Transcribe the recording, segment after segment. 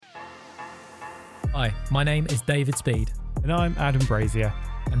Hi, my name is David Speed. And I'm Adam Brazier,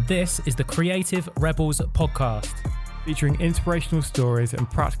 And this is the Creative Rebels podcast. featuring inspirational stories and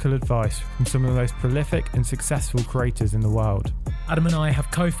practical advice from some of the most prolific and successful creators in the world. Adam and I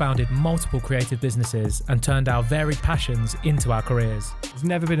have co-founded multiple creative businesses and turned our varied passions into our careers. There's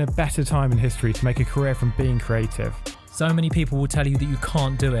never been a better time in history to make a career from being creative. So many people will tell you that you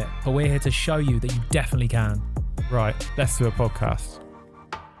can't do it, but we're here to show you that you definitely can. Right, let's do a podcast.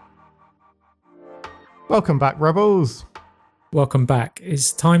 Welcome back, Rebels. Welcome back.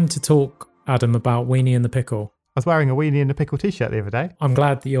 It's time to talk, Adam, about Weenie and the Pickle. I was wearing a Weenie and the Pickle t-shirt the other day. I'm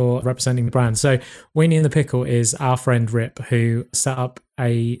glad that you're representing the brand. So Weenie and the Pickle is our friend Rip, who set up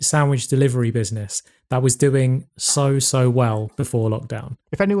a sandwich delivery business that was doing so well before lockdown.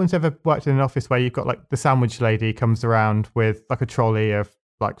 If anyone's ever worked in an office where you've got like the sandwich lady comes around with like a trolley of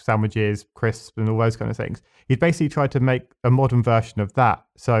like sandwiches, crisps and all those kind of things, he'd basically tried to make a modern version of that.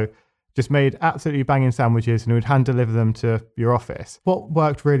 So just made absolutely banging sandwiches and would hand deliver them to your office. What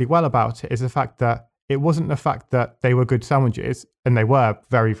worked really well about it is the fact that it wasn't the fact that they were good sandwiches, and they were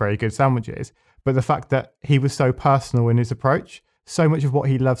very, very good sandwiches, but the fact that he was so personal in his approach. So much of what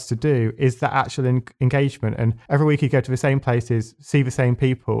he loves to do is that actual engagement. And every week he'd go to the same places, see the same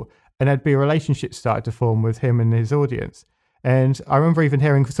people, and there'd be a relationship started to form with him and his audience. And I remember even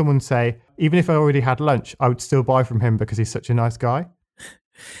hearing someone say, even if I already had lunch, I would still buy from him because he's such a nice guy.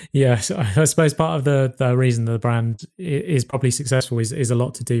 Yeah, so I suppose part of the reason the brand is probably successful is a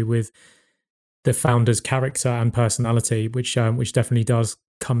lot to do with the founder's character and personality, which definitely does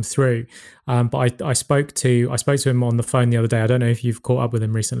come through. But I spoke to him on the phone the other day. I don't know if you've caught up with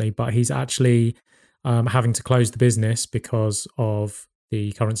him recently, but he's actually having to close the business because of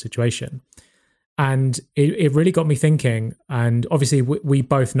the current situation. And it really got me thinking. And obviously we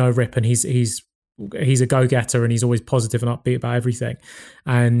both know Rip, and he's a go-getter and he's always positive and upbeat about everything.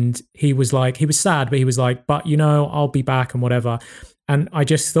 And he was sad, but he was like, but I'll be back and whatever. And I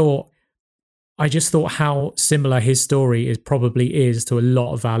just thought how similar his story is to a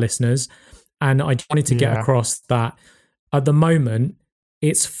lot of our listeners. And I wanted to get across that at the moment,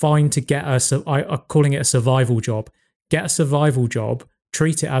 it's fine to get I'm calling it a survival job. Get a survival job,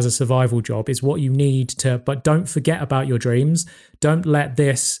 treat it as a survival job. It's what you need to, but don't forget about your dreams. Don't let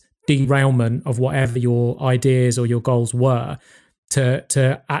this derailment of whatever your ideas or your goals were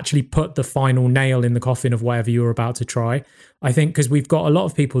to actually put the final nail in the coffin of whatever you were about to try. I think because we've got a lot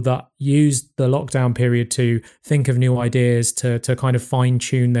of people that use the lockdown period to think of new ideas, to kind of fine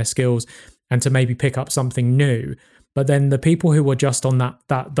tune their skills and to maybe pick up something new. But then the people who were just on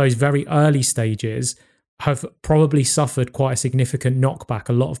those very early stages have probably suffered quite a significant knockback.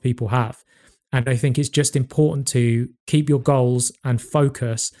 A lot of people have. And I think it's just important to keep your goals and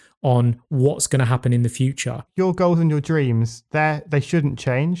focus on what's going to happen in the future. Your goals and your dreams, they shouldn't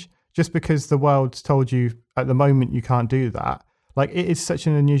change just because the world's told you at the moment you can't do that. Like, it is such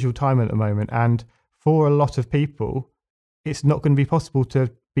an unusual time at the moment. And for a lot of people, it's not going to be possible to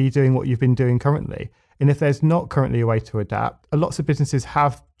be doing what you've been doing currently. And if there's not currently a way to adapt, lots of businesses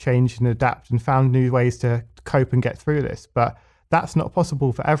have changed and adapted and found new ways to cope and get through this. But that's not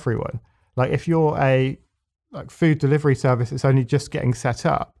possible for everyone. Like, if you're a food delivery service that's only just getting set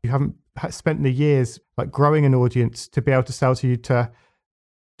up, you haven't spent the years like growing an audience to be able to sell to you, to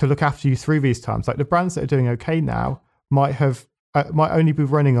look after you through these times. Like, the brands that are doing okay now might only be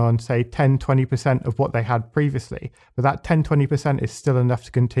running on, say, 10-20% of what they had previously, but that 10-20% is still enough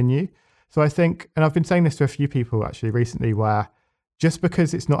to continue. So I think, and I've been saying this to a few people actually recently, where just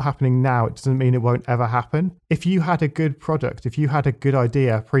because it's not happening now, it doesn't mean it won't ever happen. If you had a good product, if you had a good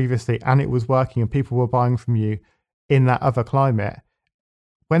idea previously and it was working and people were buying from you in that other climate,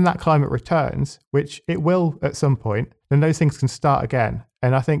 when that climate returns, which it will at some point, then those things can start again.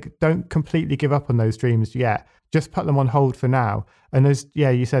 And I think don't completely give up on those dreams yet. Just put them on hold for now. And as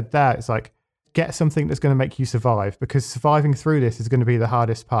you said there, it's like, get something that's going to make you survive, because surviving through this is going to be the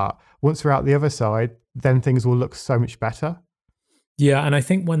hardest part. Once we're out the other side, then things will look so much better. Yeah, and I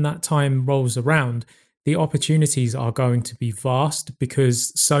think when that time rolls around, the opportunities are going to be vast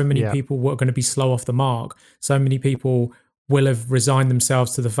because so many people were going to be slow off the mark. So many people will have resigned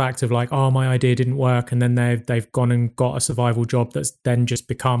themselves to the fact of like, oh, my idea didn't work. And then they've gone and got a survival job that's then just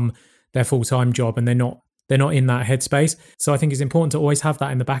become their full-time job, and they're not in that headspace. So I think it's important to always have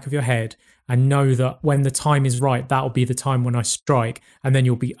that in the back of your head and know that when the time is right, that'll be the time when I strike. And then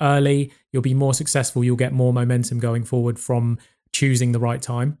you'll be early, you'll be more successful, you'll get more momentum going forward from choosing the right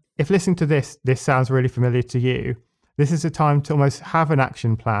time. If listening to this sounds really familiar to you, this is a time to almost have an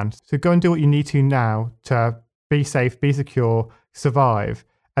action plan. So go and do what you need to now to be safe, be secure, survive,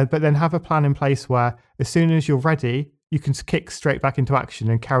 but then have a plan in place where as soon as you're ready, you can kick straight back into action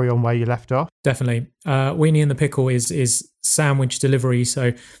and carry on where you left off. Definitely. Weenie and the Pickle is sandwich delivery.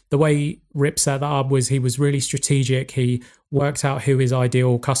 So the way Rip set that up was he was really strategic. He worked out who his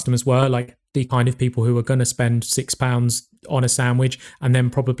ideal customers were, like the kind of people who were going to spend £6 on a sandwich and then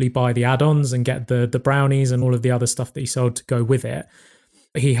probably buy the add-ons and get the brownies and all of the other stuff that he sold to go with it.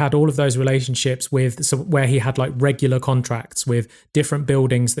 He had all of those relationships where he had like regular contracts with different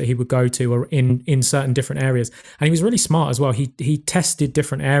buildings that he would go to or in certain different areas. And he was really smart as well. He tested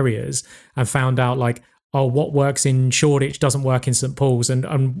different areas and found out like, oh, what works in Shoreditch doesn't work in St. Paul's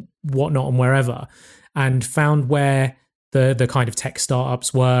and whatnot and wherever, and found where the kind of tech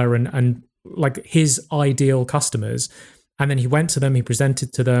startups were and like his ideal customers. And then he went to them, he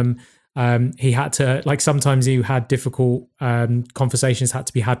presented to them. He had to, like, sometimes he had difficult conversations had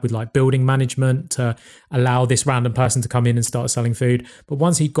to be had with like building management to allow this random person to come in and start selling food. But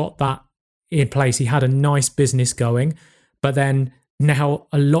once he got that in place, he had a nice business going. But then now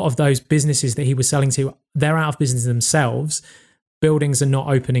a lot of those businesses that he was selling to, they're out of business themselves. Buildings are not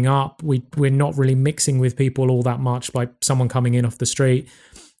opening up. We're not really mixing with people all that much, like someone coming in off the street.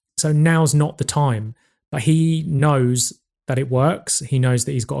 So now's not the time. But he knows that it works. He knows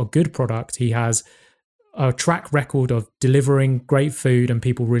that he's got a good product. He has a track record of delivering great food and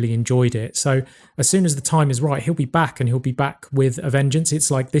people really enjoyed it. So as soon as the time is right, he'll be back, and he'll be back with a vengeance.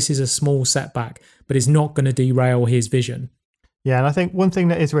 It's like, this is a small setback, but it's not going to derail his vision. Yeah, and I think one thing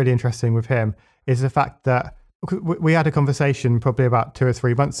that is really interesting with him is the fact that we had a conversation probably about 2 or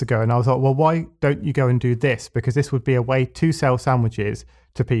 3 months ago, and I was like, well, why don't you go and do this? Because this would be a way to sell sandwiches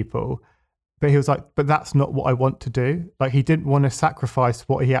to people. But he was like, but that's not what I want to do. Like, he didn't want to sacrifice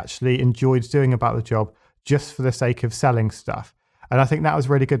what he actually enjoyed doing about the job just for the sake of selling stuff. And I think that was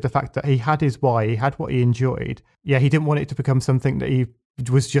really good. The fact that he had his why, he had what he enjoyed. Yeah, he didn't want it to become something that he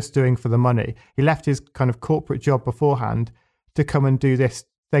was just doing for the money. He left his kind of corporate job beforehand to come and do this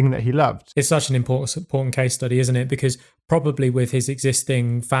thing that he loved. It's such an important case study, isn't it? Because probably with his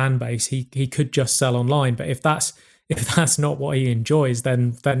existing fan base, he could just sell online. But if that's not what he enjoys,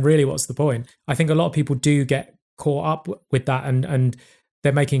 then really what's the point? I think a lot of people do get caught up with that, and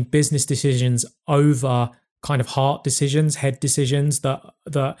they're making business decisions over kind of heart decisions, head decisions that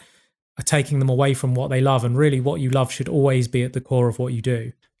are taking them away from what they love. And really what you love should always be at the core of what you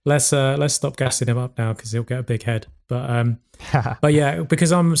do. Let's stop gassing him up now, because he'll get a big head. But yeah,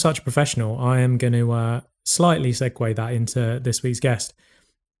 because I'm such a professional, I am going to slightly segue that into this week's guest.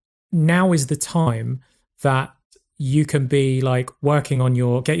 Now is the time that you can be like working on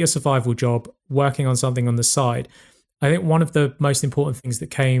get your survival job, working on something on the side. I think one of the most important things that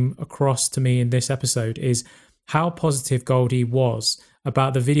came across to me in this episode is how positive Goldie was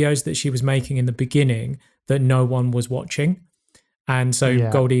about the videos that she was making in the beginning that no one was watching. And so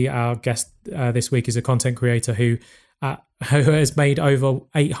Goldie, our guest this week, is a content creator who has made over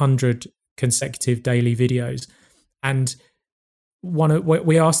 800 consecutive daily videos. And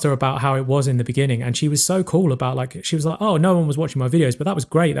we asked her about how it was in the beginning, and she was so cool about, like, she was like, oh, no one was watching my videos, but that was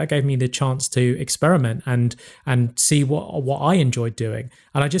great. That gave me the chance to experiment and see what I enjoyed doing.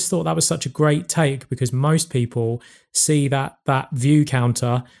 And I just thought that was such a great take, because most people see that view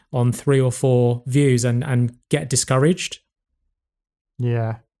counter on 3 or 4 views and get discouraged.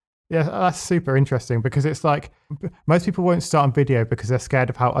 Yeah, that's super interesting, because it's like most people won't start on video because they're scared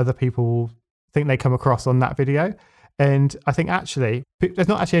of how other people think they come across on that video. And I think actually there's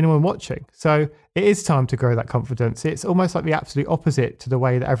not actually anyone watching. So it is time to grow that confidence. It's almost like the absolute opposite to the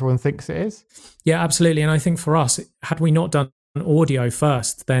way that everyone thinks it is. Yeah, absolutely. And I think for us, had we not done audio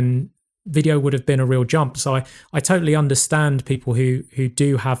first, then video would have been a real jump. So I totally understand people who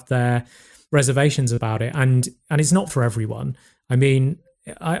do have their reservations about it. And it's not for everyone. I mean,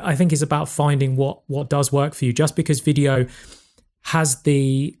 I think it's about finding what does work for you. Just because video has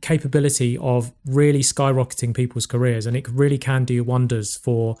the capability of really skyrocketing people's careers, and it really can do wonders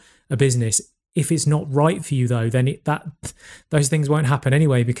for a business. If it's not right for you, though, then those things won't happen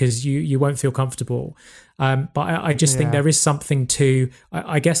anyway, because you won't feel comfortable. But I just think there is something to.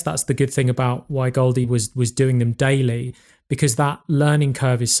 I guess that's the good thing about why Goldie was doing them daily, because that learning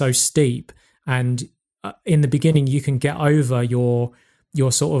curve is so steep, and in the beginning you can get over your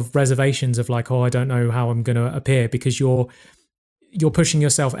sort of reservations of like, oh, I don't know how I'm going to appear, because you're pushing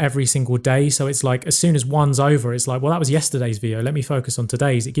yourself every single day. So it's like, as soon as one's over, it's like, well, that was yesterday's video. Let me focus on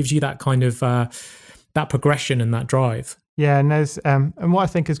today's. It gives you that kind of that progression and that drive. Yeah, and there's and what I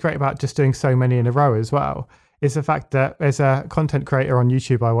think is great about just doing so many in a row as well is the fact that there's a content creator on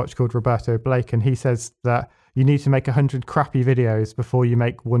YouTube I watch called Roberto Blake, and he says that you need to make 100 crappy videos before you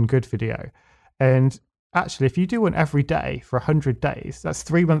make one good video. And actually, if you do one every day for 100 days, that's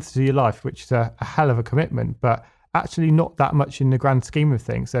 3 months of your life, which is a hell of a commitment. But actually not that much in the grand scheme of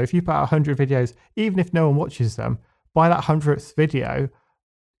things. So if you put out 100 videos, even if no one watches them, by that 100th video,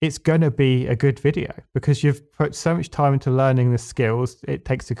 it's going to be a good video because you've put so much time into learning the skills it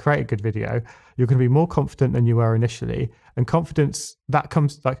takes to create a good video. You're going to be more confident than you were initially. And confidence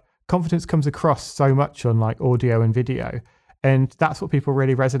comes across so much on like audio and video. And that's what people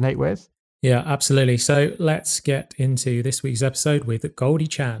really resonate with. Yeah, absolutely. So let's get into this week's episode with Goldie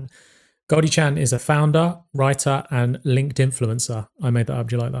Chan. Goldie Chan is a founder, writer, and LinkedIn influencer. I made that up.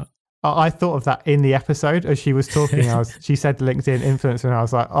 Do you like that? I thought of that in the episode as she was talking. She said LinkedIn influencer, and I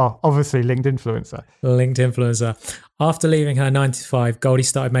was like, oh, obviously LinkedIn influencer. LinkedIn influencer. After leaving her 9 to 5, Goldie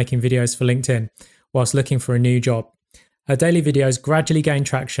started making videos for LinkedIn whilst looking for a new job. Her daily videos gradually gained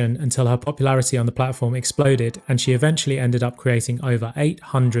traction until her popularity on the platform exploded, and she eventually ended up creating over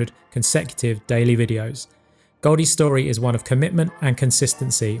 800 consecutive daily videos. Goldie's story is one of commitment and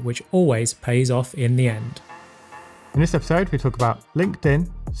consistency, which always pays off in the end. In this episode, we talk about LinkedIn,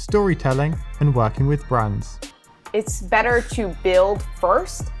 storytelling, and working with brands. It's better to build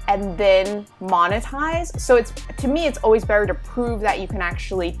first and then monetize. So to me, it's always better to prove that you can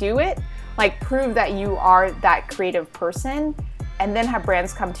actually do it, like prove that you are that creative person, and then have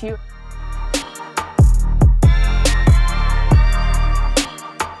brands come to you.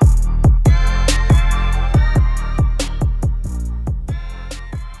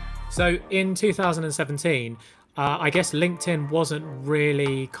 So in 2017, I guess LinkedIn wasn't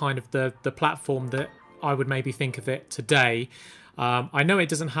really kind of the platform that I would maybe think of it today. I know it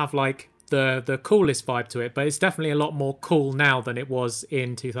doesn't have like the coolest vibe to it, but it's definitely a lot more cool now than it was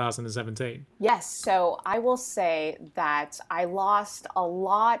in 2017. Yes, so I will say that I lost a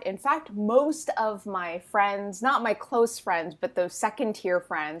lot. In fact, most of my friends, not my close friends, but those second tier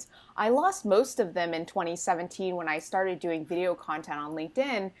friends, I lost most of them in 2017 when I started doing video content on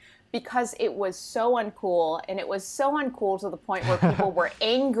LinkedIn, because it was so uncool, and it was so uncool to the point where people were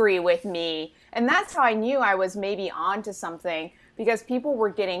angry with me. And that's how I knew I was maybe onto something, because people were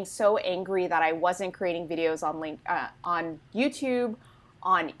getting so angry that I wasn't creating videos on YouTube,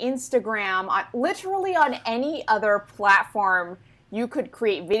 on Instagram, literally on any other platform you could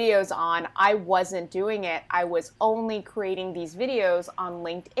create videos on. I wasn't doing it. I was only creating these videos on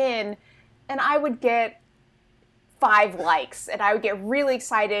LinkedIn, and I would get 5 likes, and I would get really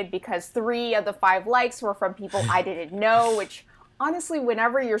excited because 3 of the 5 likes were from people I didn't know, which honestly,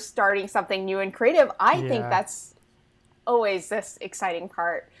 whenever you're starting something new and creative, I think that's always this exciting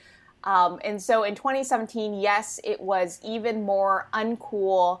part. And so in 2017, yes, it was even more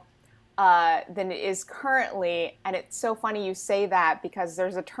uncool than it is currently. And it's so funny you say that, because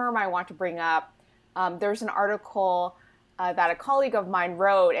there's a term I want to bring up. There's an article that a colleague of mine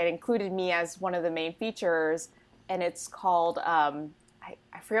wrote and included me as one of the main features. And it's called, I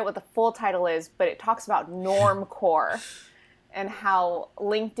forget what the full title is, but it talks about normcore and how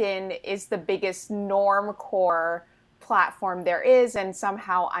LinkedIn is the biggest normcore platform there is. And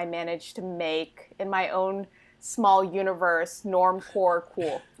somehow I managed to make, in my own small universe, normcore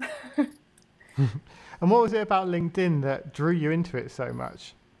cool. And what was it about LinkedIn that drew you into it so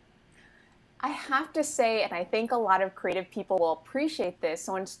much? I have to say, and I think a lot of creative people will appreciate this,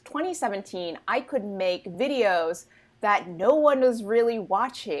 so in 2017, I could make videos that no one was really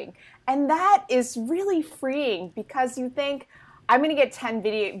watching. And that is really freeing, because you think, I'm going to get 10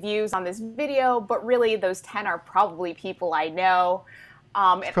 views on this video, but really those 10 are probably people I know.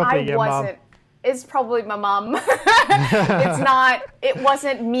 And I wasn't. It's probably my mom. It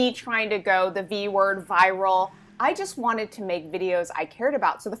wasn't me trying to go the V word viral. I just wanted to make videos I cared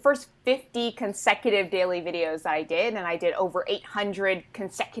about. So the first 50 consecutive daily videos that I did, and I did over 800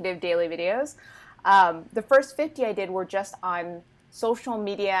 consecutive daily videos, the first 50 I did were just on social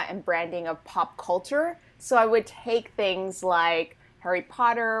media and branding of pop culture. So I would take things like Harry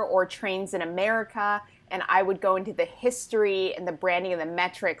Potter or Trains in America, and I would go into the history and the branding and the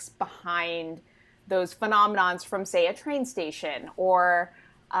metrics behind those phenomenons from, say, a train station, or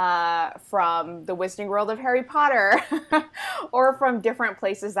from the Wizarding World of Harry Potter, or from different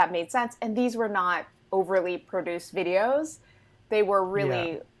places that made sense. And these were not overly produced videos. They were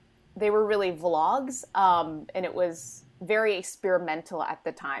really vlogs, and it was very experimental at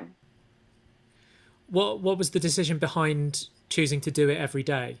the time. What was the decision behind choosing to do it every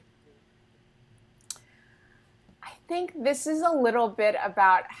day? I think this is a little bit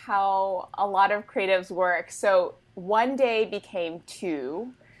about how a lot of creatives work. So one day became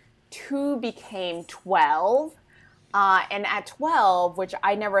 2 became 12, and at 12, which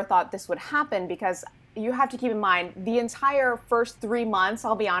I never thought this would happen, because you have to keep in mind, the entire first 3 months,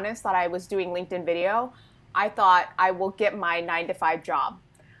 I'll be honest, that I was doing LinkedIn video, I thought I will get my 9 to 5 job.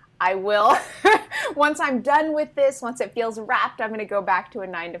 I will once I'm done with this, once it feels wrapped, I'm going to go back to a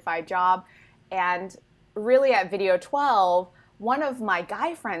 9-to-5 job. And really at Video 12, one of my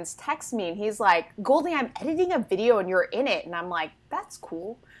guy friends texts me and he's like, Goldie, I'm editing a video and you're in it. And I'm like, that's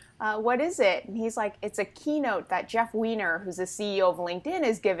cool. What is it? And he's like, it's a keynote that Jeff Weiner, who's the CEO of LinkedIn,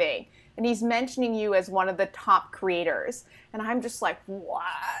 is giving. And he's mentioning you as one of the top creators. And I'm just like,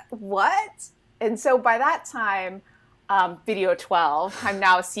 what? And so by that time, Video 12, I'm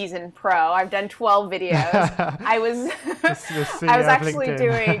now a seasoned pro. I've done 12 videos. I was actually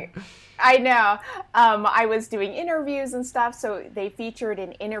doing... I know. I was doing interviews and stuff, so they featured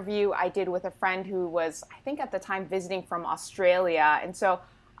an interview I did with a friend who was, I think at the time, visiting from Australia. And so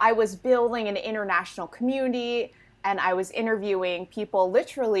I was building an international community, and I was interviewing people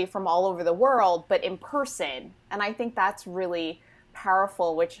literally from all over the world, but in person. And I think that's really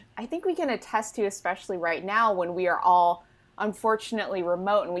powerful, which I think we can attest to, especially right now when we are all unfortunately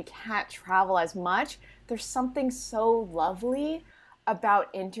remote and we can't travel as much. There's something so lovely about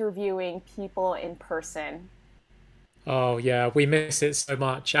interviewing people in person. Oh yeah, we miss it so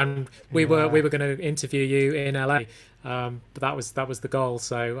much, and we were going to interview you in LA, but that was the goal.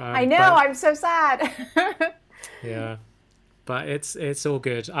 So I know, I'm so sad. Yeah, but it's all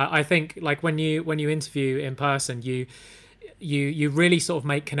good. I think like when you interview in person, you really sort of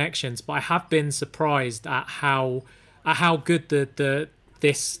make connections. But I have been surprised at how good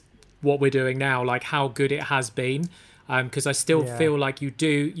this what we're doing now, like how good it has been. Because I still feel like you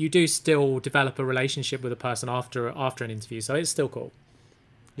do still develop a relationship with a person after an interview, so it's still cool.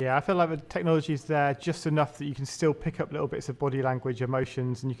 Yeah, I feel like the technology is there just enough that you can still pick up little bits of body language,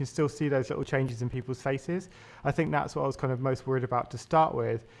 emotions, and you can still see those little changes in people's faces. I think that's what I was kind of most worried about to start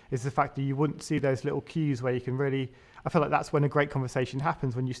with, is the fact that you wouldn't see those little cues where you can really... I feel like that's when a great conversation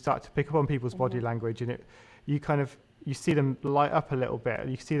happens, when you start to pick up on people's body language, and you see them light up a little bit.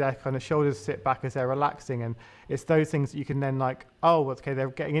 You see their kind of shoulders sit back as they're relaxing, and it's those things that you can then like, oh, okay, they're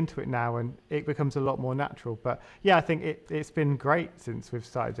getting into it now, and it becomes a lot more natural. But yeah, I think it's been great since we've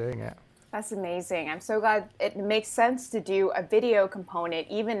started doing it. That's amazing. I'm so glad it makes sense to do a video component,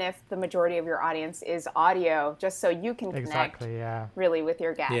 even if the majority of your audience is audio, just so you can connect really with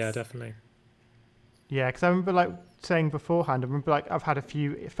your guests. Yeah, definitely. Yeah, because I remember like saying beforehand, I remember like I've had a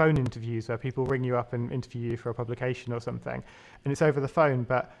few phone interviews where people ring you up and interview you for a publication or something, and it's over the phone,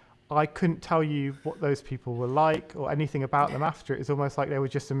 but I couldn't tell you what those people were like or anything about them after. It was almost like they were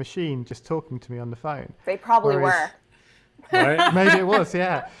just a machine just talking to me on the phone. They probably were. Right? Maybe it was,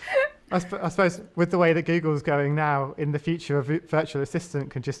 yeah. I suppose with the way that Google's going now, in the future, a virtual assistant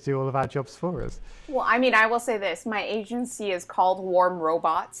can just do all of our jobs for us. Well, I mean, I will say this. My agency is called Warm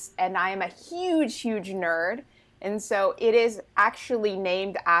Robots, and I am a huge, huge nerd. And so it is actually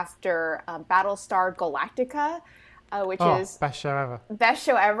named after Battlestar Galactica, which is... best show ever. Best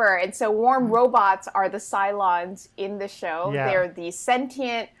show ever. And so Warm Robots are the Cylons in the show. Yeah. They're the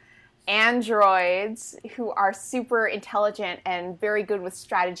sentient androids who are super intelligent and very good with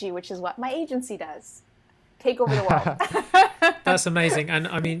strategy, which is what my agency does. Take over the world. That's amazing. And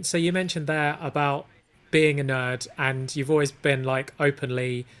I mean, so you mentioned there about being a nerd, and you've always been like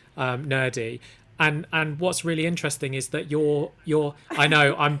openly nerdy. And what's really interesting is that you're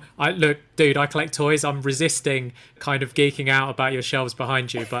look, dude, I collect toys. I'm resisting kind of geeking out about your shelves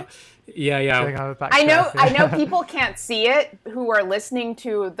behind you, but yeah. I know people can't see it who are listening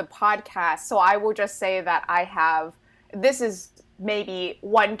to the podcast, so I will just say that I have, this is maybe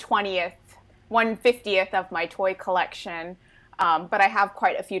 1/20th, 1/50th of my toy collection, but I have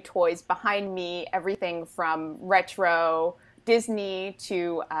quite a few toys behind me, everything from retro Disney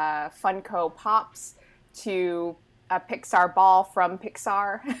to Funko Pops to a Pixar ball from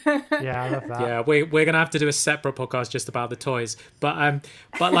Pixar. Yeah, I love that. Yeah, we're gonna have to do a separate podcast just about the toys. But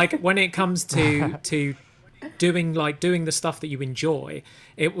like when it comes to doing the stuff that you enjoy,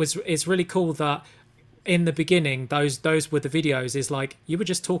 it's really cool that in the beginning those were the videos. Is like you were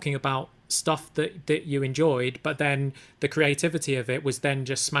just talking about stuff that you enjoyed, but then the creativity of it was then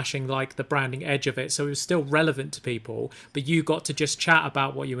just smashing like the branding edge of it, so it was still relevant to people, but you got to just chat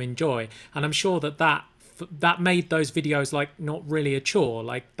about what you enjoy. And I'm sure that made those videos like not really a chore.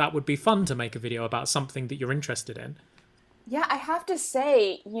 Like that would be fun to make a video about something that you're interested in. Yeah, I have to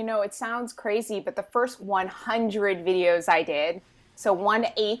say, it sounds crazy, but the first 100 videos I did, so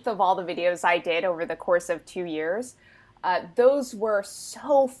 1/8 of all the videos I did over the course of 2 years, those were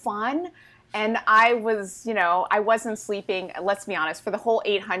so fun. And I was, I wasn't sleeping. Let's be honest, for the whole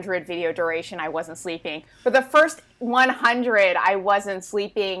 800 video duration, I wasn't sleeping. For the first 100, I wasn't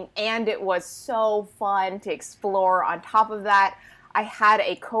sleeping. And it was so fun to explore. On top of that, I had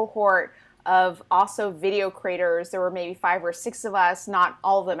a cohort of also video creators. There were maybe 5 or 6 of us. Not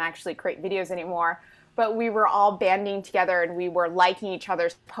all of them actually create videos anymore, but we were all banding together and we were liking each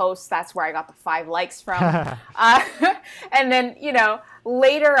other's posts. That's where I got the 5 likes from. And then,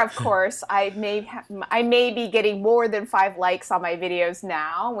 later, of course, I may be getting more than 5 likes on my videos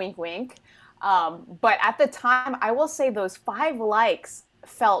now, wink, wink. But at the time, I will say those 5 likes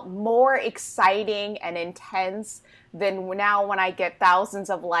felt more exciting and intense than now when I get thousands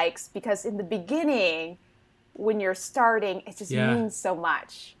of likes, because in the beginning, when you're starting, it just means so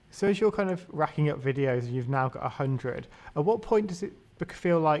much. So as you're kind of racking up videos and you've now got 100, at what point does it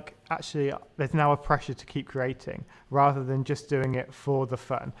feel like actually there's now a pressure to keep creating rather than just doing it for the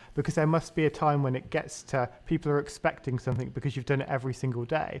fun? Because there must be a time when it gets to people are expecting something because you've done it every single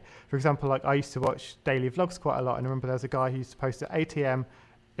day. For example, like I used to watch daily vlogs quite a lot, and I remember there was a guy who used to post at 8 a.m.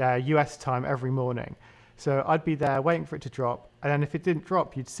 US time every morning. So I'd be there waiting for it to drop, and then if it didn't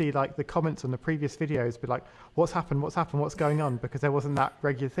drop, you'd see like the comments on the previous videos be like, what's happened, what's going on, because there wasn't that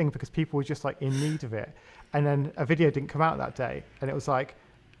regular thing, because people were just like in need of it. And then a video didn't come out that day, and it was like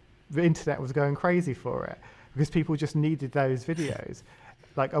the internet was going crazy for it because people just needed those videos.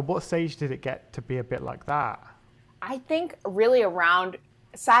 Like, at what stage did it get to be a bit like that? I think really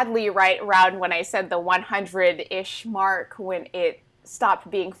sadly right around when I said the 100-ish mark, when it stopped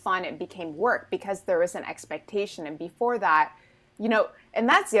being fun, it became work, because there was an expectation. And before that, and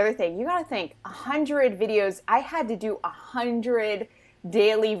that's the other thing, you got to think 100 videos. I had to do 100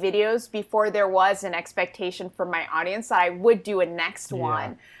 daily videos before there was an expectation from my audience that I would do a next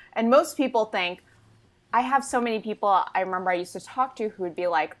one. And most people think, I have so many people I remember I used to talk to who would be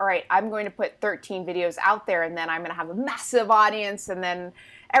like, all right, I'm going to put 13 videos out there, and then I'm going to have a massive audience, and then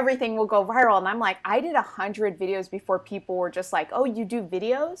everything will go viral. And I'm like, I did 100 videos before people were just like, oh, you do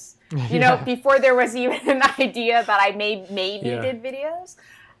videos? Before there was even an idea that I maybe did videos.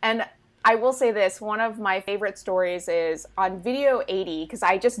 And I will say this, one of my favorite stories is on video 80, because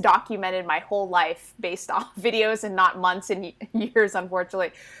I just documented my whole life based off videos and not months and years,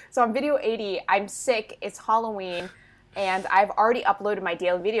 unfortunately. So on video 80, I'm sick, it's Halloween, and I've already uploaded my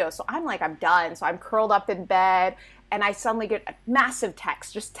daily video. So I'm like, I'm done. So I'm curled up in bed, and I suddenly get a massive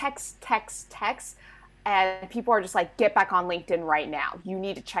text, just text. And people are just like, get back on LinkedIn right now. You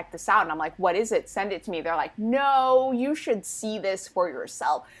need to check this out. And I'm like, what is it? Send it to me. They're like, no, you should see this for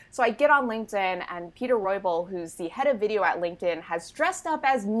yourself. So I get on LinkedIn, and Peter Roybal, who's the head of video at LinkedIn, has dressed up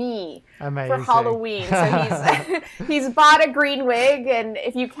as me for Halloween. So he's bought a green wig. And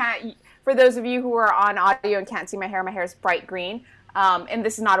if you can't, for those of you who are on audio and can't see my hair is bright green. And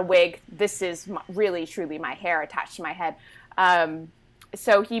this is not a wig. This is really, truly my hair attached to my head.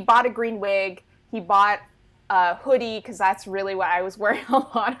 So he bought a green wig. He bought a hoodie, because that's really what I was wearing a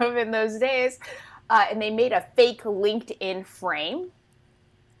lot of in those days. And they made a fake LinkedIn frame,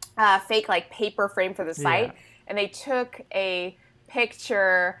 fake like paper frame for the site. Yeah. And they took a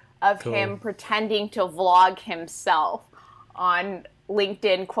picture of him pretending to vlog himself on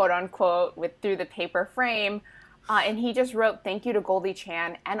LinkedIn, quote unquote, through the paper frame. And he just wrote, thank you to Goldie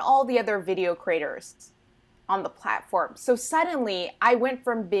Chan and all the other video creators on the platform. So suddenly I went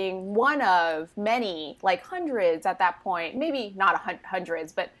from being one of many, like hundreds at that point, maybe not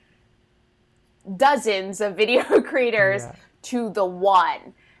hundreds, but dozens of video creators to the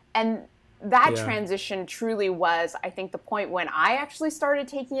one. And that transition truly was, I think, the point when I actually started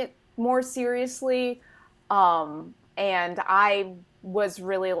taking it more seriously. And I was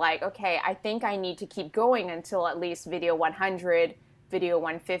really like, okay, I think I need to keep going until at least video 100, video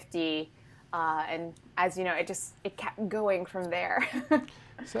 150, and as you know, it kept going from there.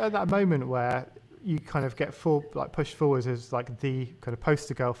 So at that moment where you kind of get pushed forward as like the kind of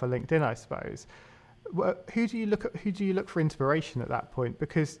poster girl for LinkedIn, I suppose, who do you look for inspiration at that point?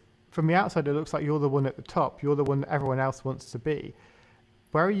 Because from the outside, it looks like you're the one at the top. You're the one that everyone else wants to be.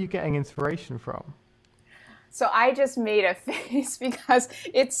 Where are you getting inspiration from? So I just made a face because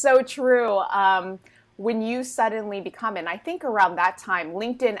it's so true. When you suddenly become, and I think around that time,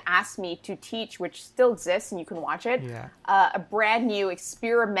 LinkedIn asked me to teach, which still exists and you can watch it, a brand new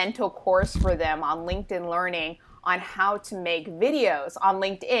experimental course for them on LinkedIn Learning on how to make videos on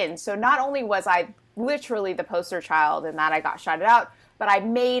LinkedIn. So not only was I literally the poster child and that I got shouted out, but I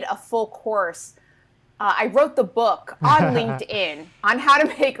made a full course. I wrote the book on LinkedIn on how to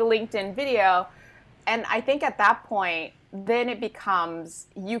make a LinkedIn video. And I think at that point, then it becomes,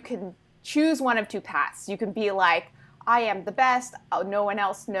 you can choose one of two paths. You can be like, I am the best. Oh, no one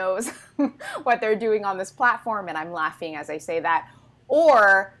else knows what they're doing on this platform. And I'm laughing as I say that.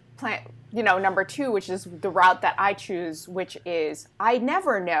 Or, number two, which is the route that I choose, which is I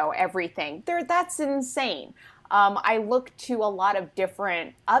never know everything. That's insane. I look to a lot of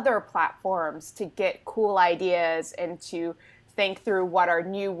different other platforms to get cool ideas and to think through what are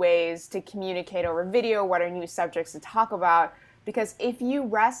new ways to communicate over video, what are new subjects to talk about. Because if you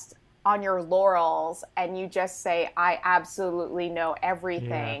rest on your laurels and you just say, I absolutely know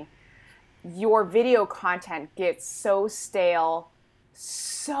everything, your video content gets so stale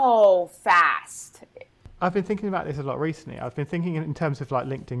so fast. I've been thinking about this a lot recently. I've been thinking in terms of like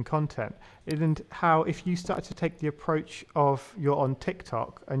LinkedIn content and how if you start to take the approach of you're on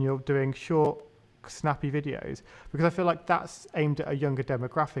TikTok and you're doing short, snappy videos, because I feel like that's aimed at a younger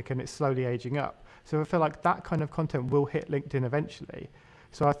demographic and it's slowly aging up. So I feel like that kind of content will hit LinkedIn eventually.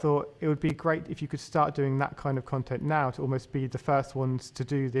 So I thought it would be great if you could start doing that kind of content now to almost be the first ones to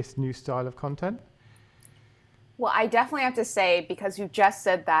do this new style of content. Well, I definitely have to say, because you just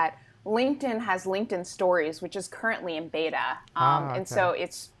said that, LinkedIn has LinkedIn Stories, which is currently in beta. Okay. And so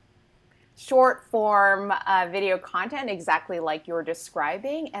it's short form video content, exactly like you're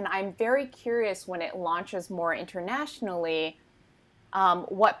describing. And I'm very curious when it launches more internationally,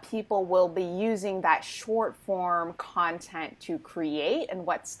 what people will be using that short form content to create and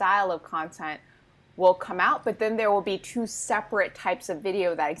what style of content will come out. But then there will be two separate types of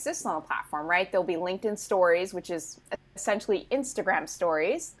video that exist on the platform, right? There'll be LinkedIn Stories, which is essentially Instagram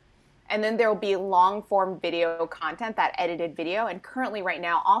stories. And then there will be long form video content, that edited video. And currently right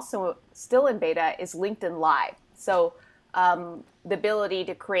now, also still in beta, is LinkedIn Live. So the ability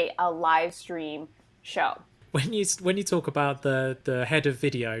to create a live stream show. When you talk about the head of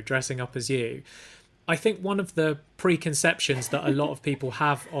video dressing up as you, I think one of the preconceptions that a lot of people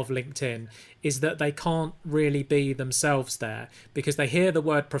have of LinkedIn is that they can't really be themselves there because they hear the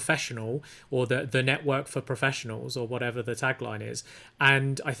word professional or the network for professionals or whatever the tagline is.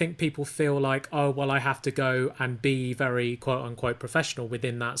 And I think people feel like, oh, well, I have to go and be very quote unquote professional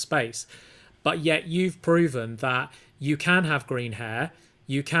within that space. But yet you've proven that you can have green hair,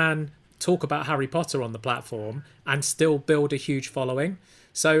 you can talk about Harry Potter on the platform and still build a huge following.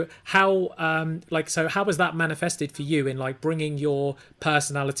 So how has that manifested for you in like bringing your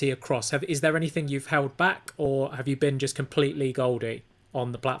personality across? Is there anything you've held back, or have you been just completely Goldie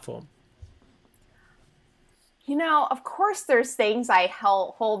on the platform? You know, of course, there's things I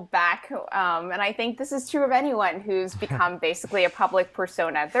hold back, and I think this is true of anyone who's become basically a public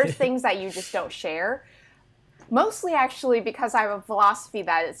persona. There's things that you just don't share. Mostly, actually, because I have a philosophy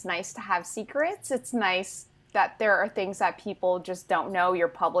that it's nice to have secrets. It's nice that there are things that people just don't know, your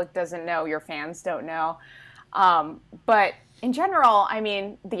public doesn't know, your fans don't know. But in general, I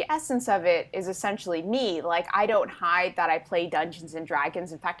mean, the essence of it is essentially me. Like, I don't hide that I play Dungeons and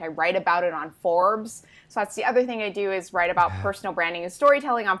Dragons. In fact, I write about it on Forbes. So that's the other thing I do, is write about personal branding and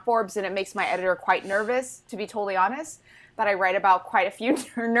storytelling on Forbes, and it makes my editor quite nervous, to be totally honest, that I write about quite a few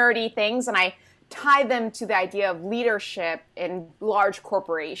nerdy things, and I tie them to the idea of leadership in large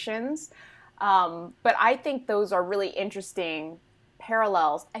corporations. But I think those are really interesting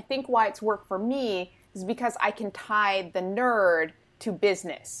parallels. I think why it's worked for me is because I can tie the nerd to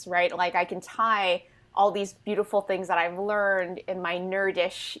business, right? Like I can tie all these beautiful things that I've learned in my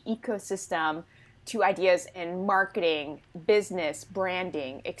nerdish ecosystem to ideas in marketing, business,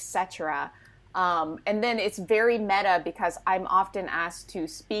 branding, etc. And then it's very meta because I'm often asked to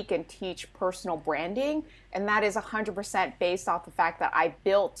speak and teach personal branding. And that is 100% based off the fact that I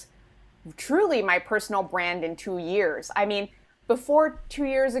built truly my personal brand in 2 years. I mean, before 2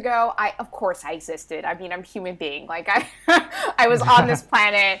 years ago, of course I existed. I mean, I'm a human being. Like I was on this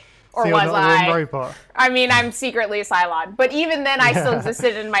planet, or so was you're not I? a robot. I mean, I'm secretly a Cylon. But even then, I still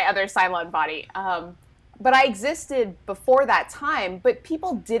existed in my other Cylon body. But I existed before that time, but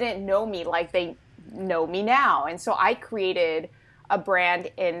people didn't know me like they know me now. And so I created a brand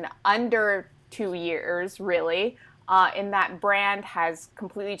in under 2 years, really. And that brand has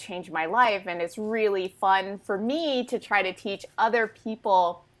completely changed my life. And it's really fun for me to try to teach other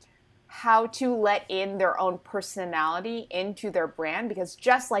people how to let in their own personality into their brand. Because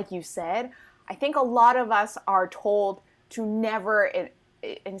just like you said, I think a lot of us are told to never, and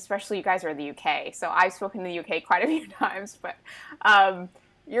especially you guys are in the UK, so I've spoken to the UK quite a few times, but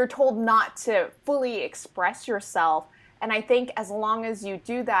you're told not to fully express yourself. And I think as long as you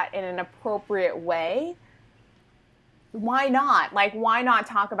do that in an appropriate way, why not? Like, why not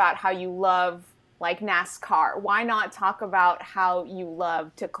talk about how you love, like, NASCAR? Why not talk about how you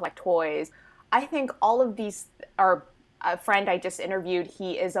love to collect toys? I think all of these are, a friend I just interviewed,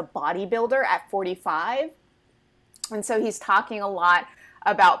 he is a bodybuilder at 45. And so he's talking a lot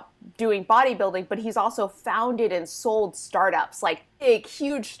about doing bodybuilding, but he's also founded and sold startups, like big,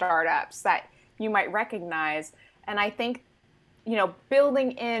 huge startups that you might recognize. And I think, you know,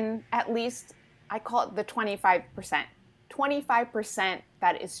 building in at least I call it the 25%. 25%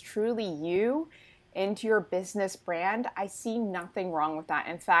 that is truly you into your business brand. I see nothing wrong with that.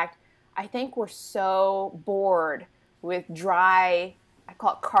 In fact, I think we're so bored with dry, I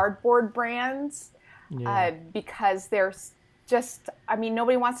call it cardboard brands, because there's just, I mean,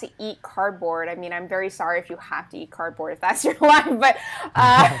 nobody wants to eat cardboard. I mean, I'm very sorry if you have to eat cardboard, if that's your life, but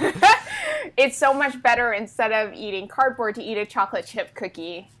it's so much better instead of eating cardboard to eat a chocolate chip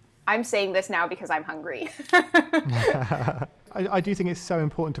cookie. I'm saying this now because I'm hungry. I do think it's so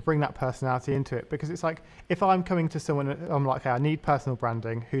important to bring that personality into it, because it's like, if I'm coming to someone, I'm like, okay, I need personal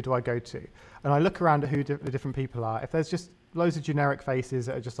branding, who do I go to? And I look around at who the different people are. If there's just loads of generic faces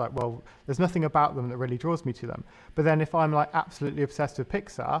that are just like, well, there's nothing about them that really draws me to them. But then if I'm like absolutely obsessed with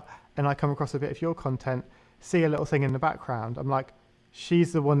Pixar and I come across a bit of your content, see a little thing in the background, I'm like,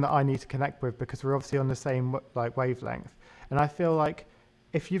 she's the one that I need to connect with, because we're obviously on the same like wavelength. And I feel like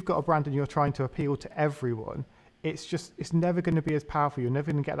if you've got a brand and you're trying to appeal to everyone, it's never going to be as powerful. You're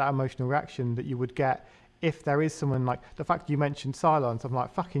never going to get that emotional reaction that you would get if there is someone like the fact you mentioned Cylons. I'm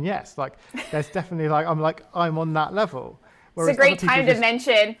like, fucking yes. Like, there's definitely like, I'm on that level. Whereas it's a great time to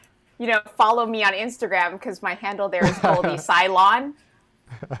mention, follow me on Instagram, because my handle there is Goldie Cylon.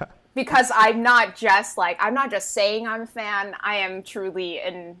 Because I'm not just saying I'm a fan. I am truly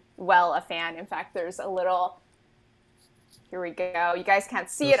a fan. In fact, there's a little, here we go. You guys can't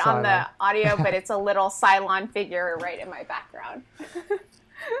see it on the audio, but it's a little Cylon figure right in my background.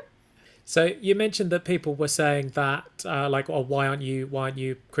 So you mentioned that people were saying that, why aren't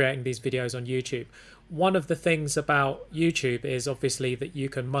you creating these videos on YouTube? One of the things about YouTube is obviously that you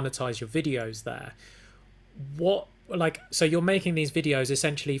can monetize your videos there. So you're making these videos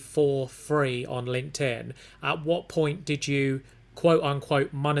essentially for free on LinkedIn. At what point did you quote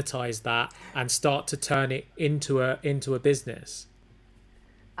unquote monetize that and start to turn it into a business?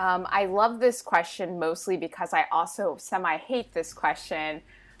 I love this question mostly because I also semi-hate this question,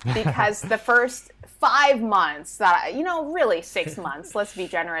 because the first 5 months really 6 months, let's be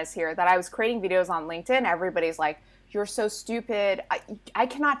generous here, that I was creating videos on LinkedIn, everybody's like, you're so stupid. I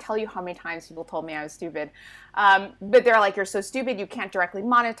cannot tell you how many times people told me I was stupid. But they're like, you're so stupid, you can't directly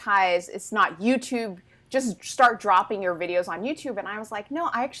monetize. It's not YouTube. Just start dropping your videos on YouTube. And I was like, no,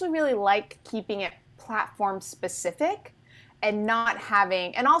 I actually really like keeping it platform specific and not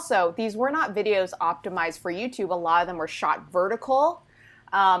having, and also these were not videos optimized for YouTube. A lot of them were shot vertical.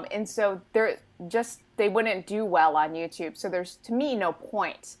 And so they wouldn't do well on YouTube. So there's, to me, no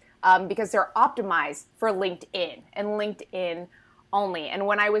point, because they're optimized for LinkedIn and LinkedIn only. And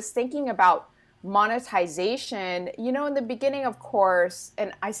when I was thinking about monetization, in the beginning, of course,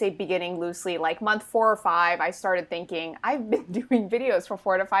 and I say beginning loosely, like month 4 or 5, I started thinking, I've been doing videos for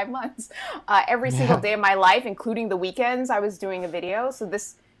 4 to 5 months. Every single day of my life, including the weekends, I was doing a video. So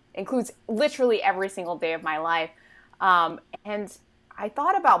this includes literally every single day of my life. And I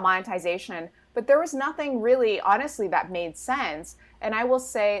thought about monetization, but there was nothing really, honestly, that made sense. And I will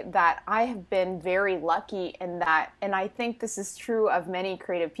say that I have been very lucky in that, and I think this is true of many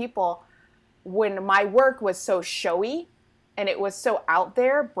creative people, when my work was so showy and it was so out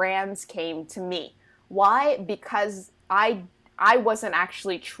there, brands came to me. Why? Because I wasn't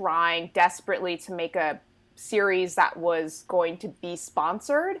actually trying desperately to make a series that was going to be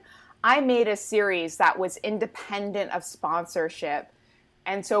sponsored. I made a series that was independent of sponsorship.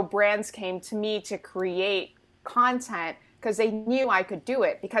 And so brands came to me to create content because they knew I could do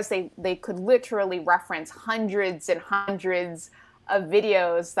it, because they could literally reference hundreds and hundreds of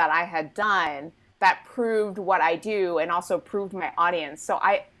videos that I had done that proved what I do and also proved my audience. So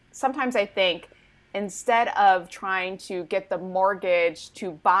sometimes I think, instead of trying to get the mortgage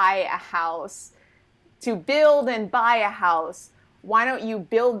to buy a house, to build and buy a house, why don't you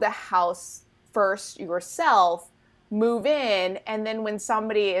build the house first yourself, move in, and then when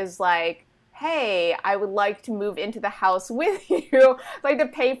somebody is like, hey, I would like to move into the house with you, I'd like to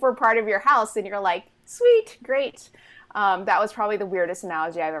pay for part of your house, and you're like, sweet, great. That was probably the weirdest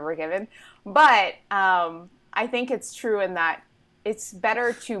analogy I've ever given. But I think it's true in that it's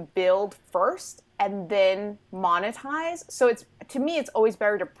better to build first and then monetize. So to me, it's always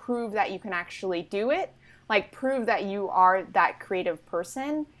better to prove that you can actually do it, like prove that you are that creative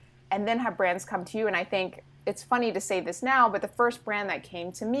person, and then have brands come to you. And I think it's funny to say this now, but the first brand that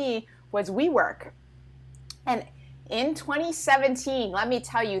came to me was WeWork. And in 2017, let me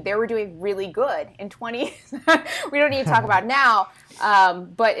tell you, they were doing really good. We don't need to talk about now,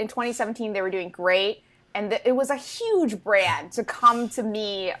 but in 2017, they were doing great. And it was a huge brand to come to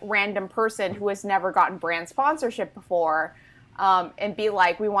me, random person who has never gotten brand sponsorship before, and be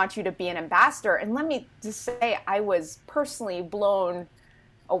like, we want you to be an ambassador. And let me just say, I was personally blown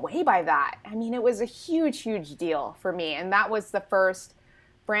away by that. I mean, it was a huge, huge deal for me. And that was the first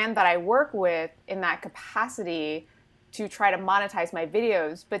brand that I work with in that capacity to try to monetize my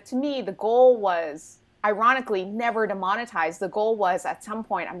videos. But to me, the goal was, ironically, never to monetize. The goal was, at some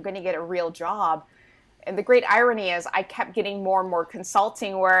point, I'm going to get a real job. And the great irony is I kept getting more and more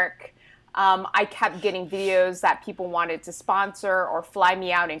consulting work. I kept getting videos that people wanted to sponsor or fly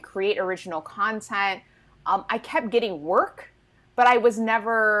me out and create original content. I kept getting work, but I was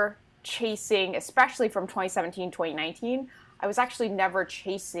never chasing, especially from 2017, 2019, I was actually never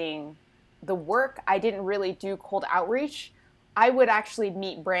chasing the work. I didn't really do cold outreach. I would actually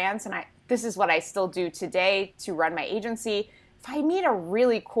meet brands, and this is what I still do today to run my agency. If I meet a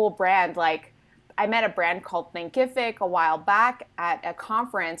really cool brand, like I met a brand called Thinkific a while back at a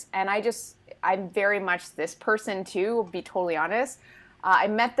conference, and I'm very much this person too, be totally honest. I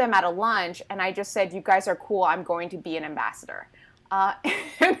met them at a lunch, and I just said, you guys are cool, I'm going to be an ambassador. I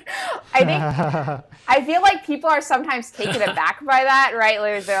feel like people are sometimes taken aback by that, right?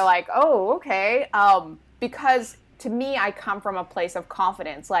 Like, they're like, oh, okay. Because to me, I come from a place of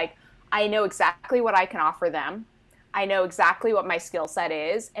confidence. Like, I know exactly what I can offer them. I know exactly what my skill set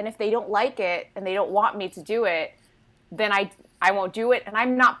is. And if they don't like it and they don't want me to do it, then I won't do it. And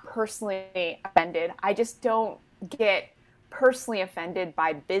I'm not personally offended. I just don't get personally offended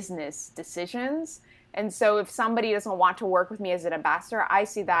by business decisions. And so if somebody doesn't want to work with me as an ambassador, I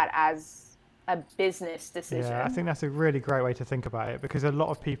see that as a business decision. Yeah, I think that's a really great way to think about it, because a lot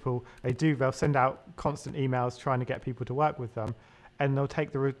of people, they'll send out constant emails trying to get people to work with them, and they'll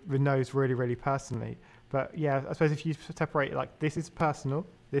take the no's really, really personally. But yeah, I suppose if you separate it, like, this is personal,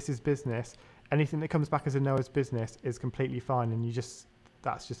 this is business, anything that comes back as a no as business is completely fine, and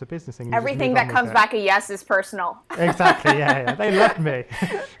that's just a business thing. Everything that comes back a yes is personal. Exactly, yeah. They love me.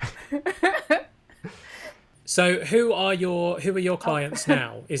 So who are your clients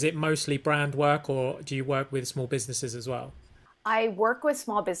now? Is it mostly brand work, or do you work with small businesses as well? I work with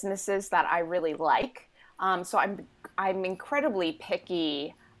small businesses that I really like. So I'm incredibly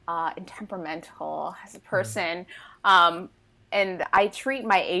picky and temperamental as a person. And I treat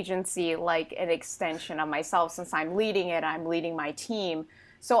my agency like an extension of myself. Since I'm leading it, I'm leading my team.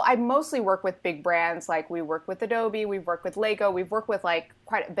 So I mostly work with big brands. Like, we work with Adobe, we've worked with Lego, we've worked with like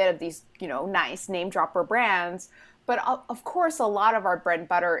quite a bit of these, nice name dropper brands. But of course, a lot of our bread and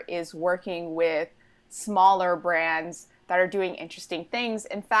butter is working with smaller brands that are doing interesting things.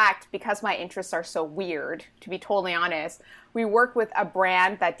 In fact, because my interests are so weird, to be totally honest, we work with a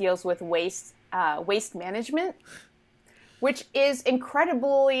brand that deals with waste management, which is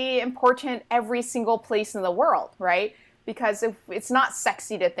incredibly important every single place in the world, right? Because it's not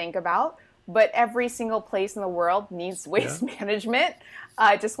sexy to think about, but every single place in the world needs waste management.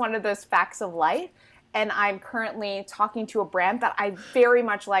 Just one of those facts of life. And I'm currently talking to a brand that I very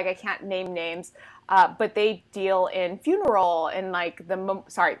much like. I can't name names, but they deal in funeral and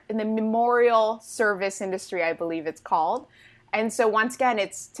in the memorial service industry, I believe it's called. And so once again,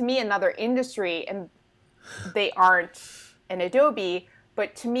 it's to me another industry, and they aren't an Adobe.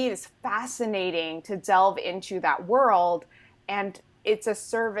 But to me, it's fascinating to delve into that world, and it's a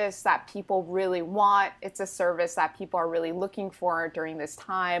service that people really want. It's a service that people are really looking for during this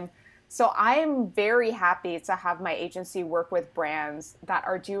time. So I'm very happy to have my agency work with brands that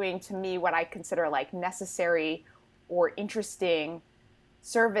are doing, to me, what I consider like necessary or interesting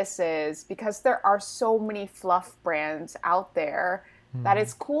services, because there are so many fluff brands out there that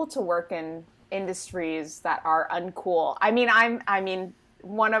it's cool to work in industries that are uncool. I mean,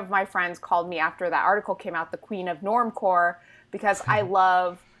 one of my friends called me after that article came out the queen of normcore, because I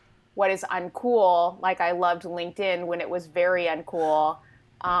love what is uncool. Like, I loved LinkedIn when it was very uncool.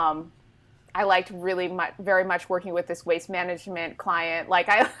 I liked very much working with this waste management client. Like,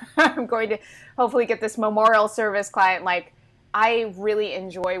 I'm going to hopefully get this memorial service client. Like, I really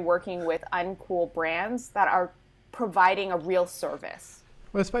enjoy working with uncool brands that are providing a real service.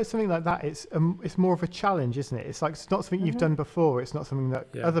 Well, I suppose something like that, it's more of a challenge, isn't it? It's like, it's not something you've done before. It's not something that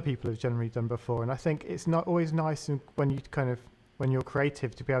other people have generally done before. And I think it's not always nice when you're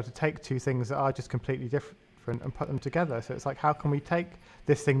creative to be able to take two things that are just completely different and put them together. So it's like, how can we take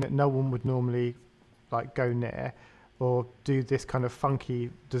this thing that no one would normally like go near, or do this kind of funky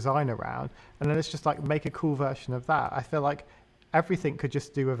design around, and then let's just like make a cool version of that. I feel like everything could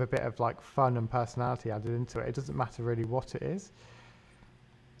just do with a bit of like fun and personality added into it. It doesn't matter really what it is.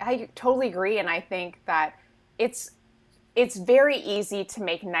 I totally agree, and I think that it's very easy to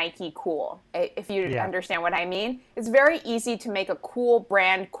make Nike cool, if you understand what I mean. It's very easy to make a cool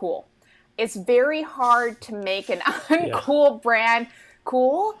brand cool. It's very hard to make an uncool brand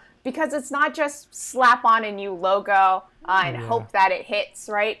cool, because it's not just slap on a new logo and hope that it hits,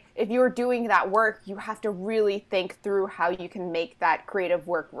 right? If you're doing that work, you have to really think through how you can make that creative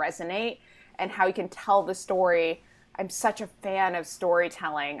work resonate and how you can tell the story. I'm such a fan of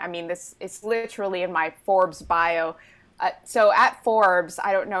storytelling. I mean, this is literally in my Forbes bio. So at Forbes,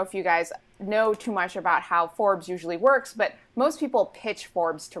 I don't know if you guys know too much about how Forbes usually works, but most people pitch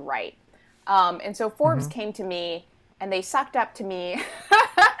Forbes to write. And so Forbes came to me and they sucked up to me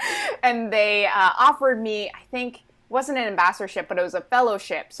and they offered me, I think it wasn't an ambassadorship, but it was a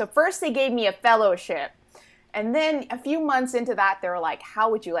fellowship. So first they gave me a fellowship. And then a few months into that, they were like,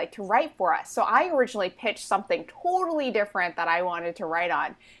 how would you like to write for us? So I originally pitched something totally different that I wanted to write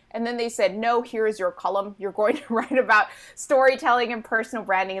on. And then they said, no, here's your column. You're going to write about storytelling and personal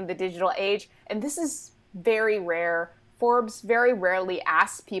branding in the digital age. And this is very rare. Forbes very rarely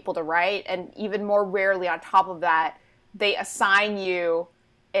asks people to write. And even more rarely on top of that, they assign you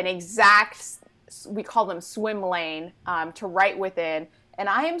an exact, we call them swim lane, to write within. And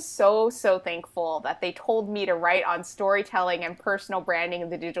I am so, so thankful that they told me to write on storytelling and personal branding in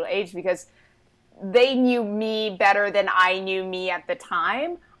the digital age, because they knew me better than I knew me at the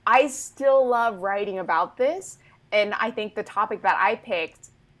time. I still love writing about this. And I think the topic that I picked,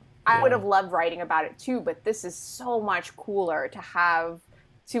 I would have loved writing about it too, but this is so much cooler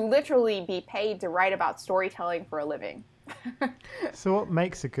to literally be paid to write about storytelling for a living. So what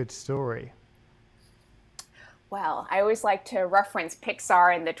makes a good story? Well, I always like to reference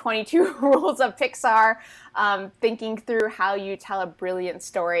Pixar and the 22 rules of Pixar, thinking through how you tell a brilliant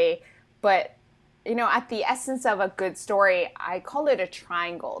story. But, you know, at the essence of a good story, I call it a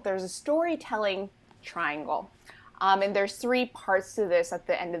triangle. There's a storytelling triangle. And there's three parts to this at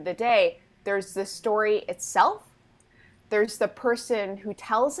the end of the day. There's the story itself, there's the person who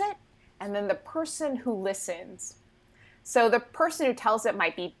tells it, and then the person who listens. So the person who tells it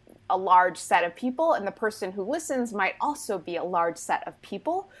might be a large set of people, and the person who listens might also be a large set of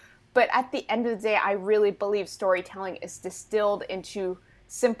people. But at the end of the day, I really believe storytelling is distilled into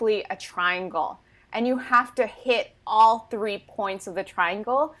simply a triangle. And you have to hit all 3 points of the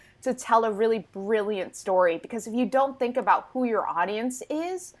triangle to tell a really brilliant story. Because if you don't think about who your audience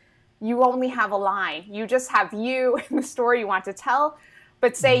is, you only have a line. You just have you and the story you want to tell.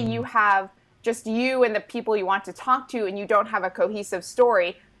 But say you have just you and the people you want to talk to, and you don't have a cohesive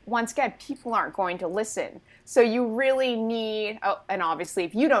story, once again, people aren't going to listen. So you really need, and obviously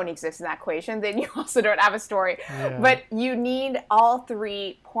if you don't exist in that equation, then you also don't have a story. Yeah. But you need all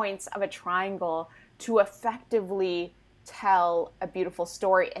 3 points of a triangle to effectively tell a beautiful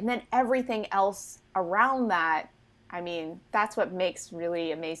story. And then everything else around that, I mean, that's what makes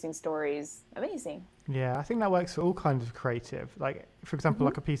really amazing stories amazing. Yeah, I think that works for all kinds of creative. Like, for example,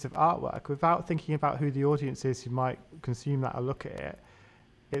 like a piece of artwork, without thinking about who the audience is who might consume that or look at it,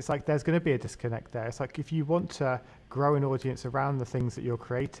 it's like there's going to be a disconnect there. It's like if you want to grow an audience around the things that you're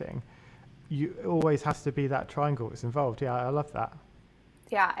creating, you always has to be that triangle that's involved. Yeah, I love that.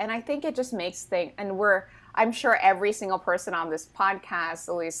 Yeah, and I think it just makes things, and I'm sure every single person on this podcast,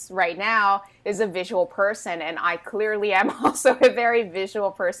 at least right now, is a visual person, and I clearly am also a very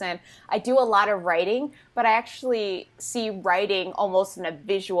visual person. I do a lot of writing, but I actually see writing almost in a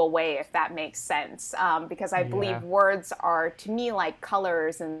visual way, if that makes sense, because I believe words are, to me, like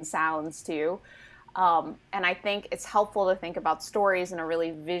colors and sounds too. And I think it's helpful to think about stories in a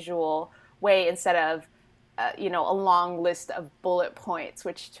really visual way instead of a long list of bullet points,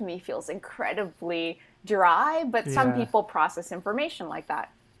 which to me feels incredibly dry, but some people process information like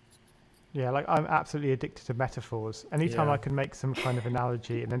that. Yeah, like I'm absolutely addicted to metaphors. Anytime I can make some kind of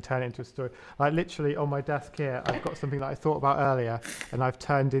analogy and then turn it into a story. Like literally on my desk here, I've got something that I thought about earlier, and I've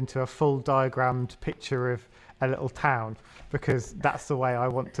turned into a full diagrammed picture of a little town, because that's the way I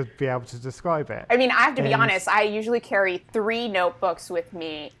want to be able to describe it. I mean, I have to be honest, I usually carry 3 notebooks with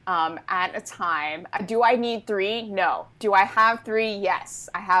me at a time. Do I need 3? No. Do I have 3? Yes.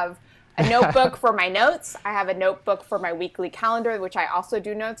 I have a notebook for my notes. I have a notebook for my weekly calendar, which I also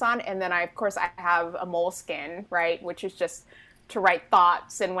do notes on. And then I have a Moleskine, right, which is just to write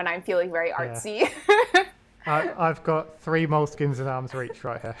thoughts and when I'm feeling very artsy. Yeah. I've got 3 Moleskines in arm's reach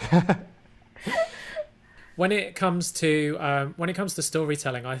right here. When it comes to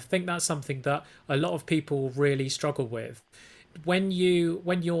storytelling, I think that's something that a lot of people really struggle with. When you're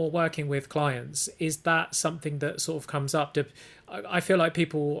working with clients, is that something that sort of comes up? I feel like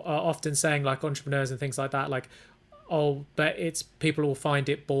people are often saying, like entrepreneurs and things like that, like, oh, but people will find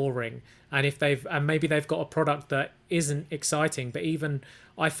it boring, and maybe they've got a product that isn't exciting. But even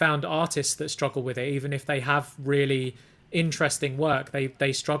I found artists that struggle with it, even if they have really interesting work,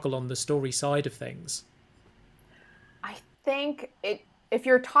 they struggle on the story side of things. I think if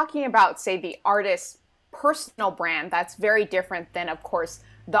you're talking about, say, the artist's personal brand, that's very different than, of course,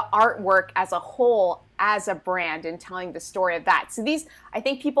 the artwork as a whole as a brand and telling the story of that. So these, I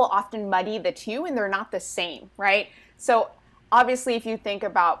think people often muddy the two and they're not the same, right? So obviously, if you think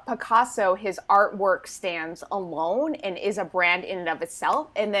about Picasso, his artwork stands alone and is a brand in and of itself.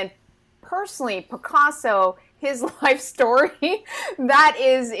 And then personally, Picasso, his life story, that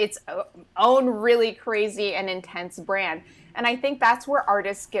is its own really crazy and intense brand. And I think that's where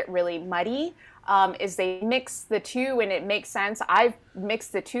artists get really muddy, is they mix the two, and it makes sense. I've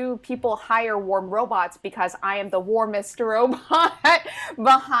mixed the two. People hire warm robots because I am the warmest robot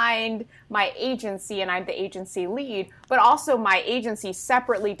behind my agency, and I'm the agency lead. But also my agency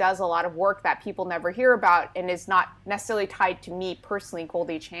separately does a lot of work that people never hear about and is not necessarily tied to me personally,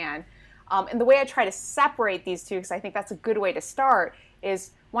 Goldie Chan. And the way I try to separate these two, because I think that's a good way to start,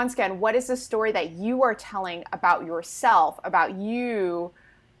 is once again, what is the story that you are telling about yourself, about you,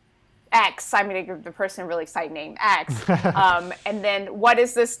 X? I'm going to give the person a really exciting name, X. And then what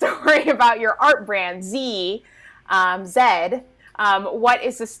is the story about your art brand, Z, Z? What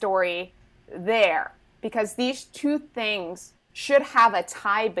is the story there? Because these two things should have a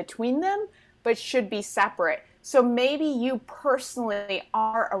tie between them, but should be separate. So maybe you personally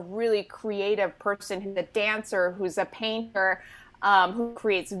are a really creative person who's a dancer, who's a painter, who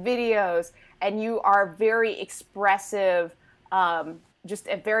creates videos, and you are very expressive, just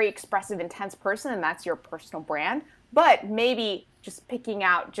a very expressive, intense person, and that's your personal brand. But maybe just picking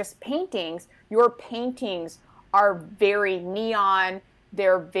out just paintings, your paintings are very neon,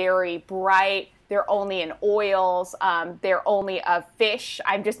 they're very bright, they're only in oils, they're only of fish.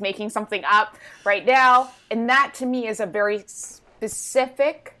 I'm just making something up right now. And that to me is a very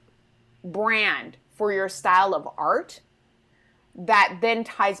specific brand for your style of art that then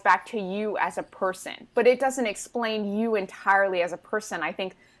ties back to you as a person. But it doesn't explain you entirely as a person. I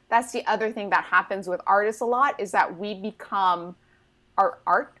think that's the other thing that happens with artists a lot, is that we become our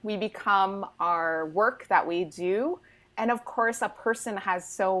art, we become our work that we do. And of course, a person has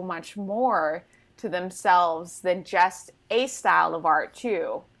so much more to themselves than just a style of art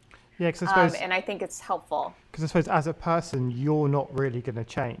too. Yeah, because I suppose, and I think it's helpful. Because I suppose as a person, you're not really going to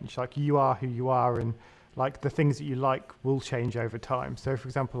change. Like, you are who you are, and like the things that you like will change over time. So for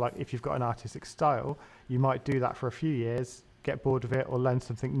example, like if you've got an artistic style, you might do that for a few years, get bored of it, or learn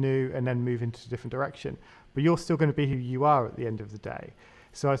something new and then move into a different direction. But you're still going to be who you are at the end of the day.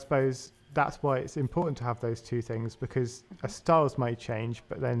 So I suppose that's why it's important to have those two things, because styles may change,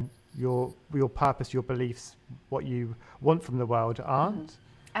 but then your purpose, your beliefs, what you want from the world aren't.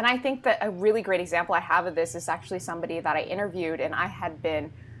 And I think that a really great example I have of this is actually somebody that I interviewed, and I had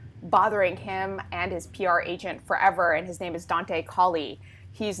been bothering him and his PR agent forever, and his name is Dante Colley.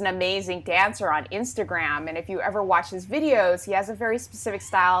 He's an amazing dancer on Instagram, and if you ever watch his videos, he has a very specific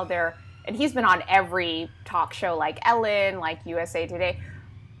style there, and he's been on every talk show like Ellen, like USA Today.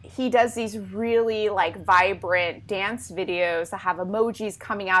 He does these really like vibrant dance videos that have emojis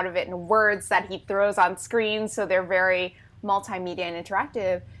coming out of it and words that he throws on screen, so they're very multimedia and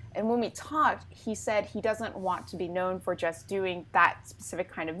interactive. And when we talked, he said he doesn't want to be known for just doing that specific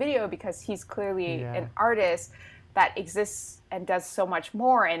kind of video, because he's clearly an artist that exists and does so much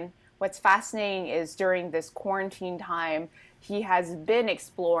more. And what's fascinating is during this quarantine time, he has been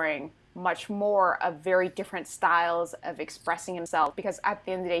exploring much more of very different styles of expressing himself, because at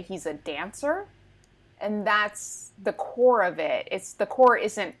the end of the day, he's a dancer. And that's the core of it. The core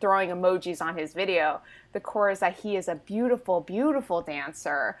isn't throwing emojis on his video. The core is that he is a beautiful, beautiful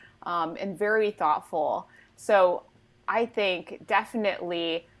dancer, and very thoughtful. So I think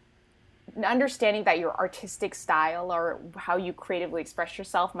definitely understanding that your artistic style or how you creatively express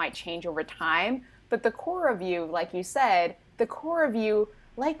yourself might change over time. But the core of you, like you said, the core of you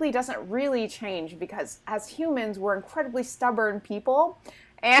likely doesn't really change, because as humans, we're incredibly stubborn people.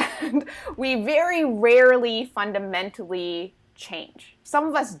 And we very rarely fundamentally change. Some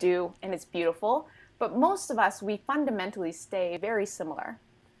of us do, and it's beautiful, but most of us, we fundamentally stay very similar.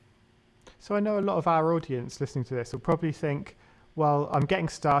 So I know a lot of our audience listening to this will probably think, well, I'm getting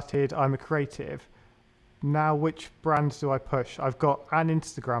started, I'm a creative. Now, which brand do I push? I've got an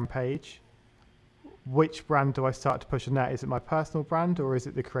Instagram page. Which brand do I start to push on that? Is it my personal brand, or is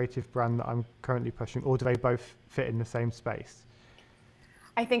it the creative brand that I'm currently pushing, or do they both fit in the same space?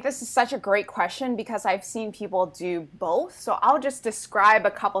 I think this is such a great question, because I've seen people do both. So I'll just describe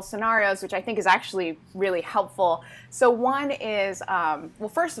a couple scenarios, which I think is actually really helpful. So one is,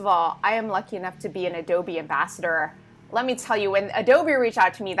 well, first of all, I am lucky enough to be an Adobe ambassador. Let me tell you, when Adobe reached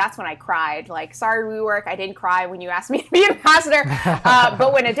out to me, that's when I cried. Like, sorry, WeWork, I didn't cry when you asked me to be ambassador.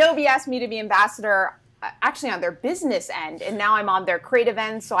 But when Adobe asked me to be ambassador, actually on their business end, and now I'm on their creative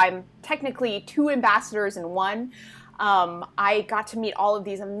end. So I'm technically two ambassadors in one. I got to meet all of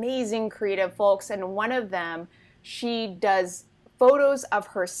these amazing creative folks, and one of them, she does photos of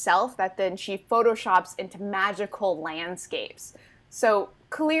herself that then she photoshops into magical landscapes. So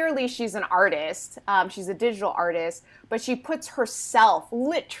clearly she's an artist, she's a digital artist, but she puts herself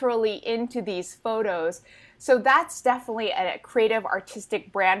literally into these photos. So that's definitely a creative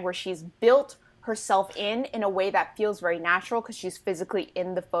artistic brand where she's built herself in a way that feels very natural because she's physically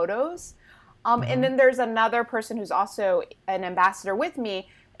in the photos. And then there's another person who's also an ambassador with me.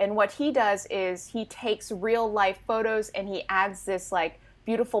 And what he does is he takes real life photos and he adds this like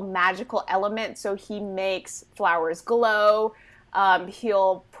beautiful magical element. So he makes flowers glow. He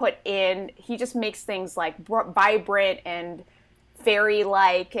just makes things like vibrant and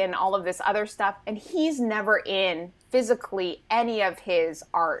fairy-like and all of this other stuff. And he's never in physically any of his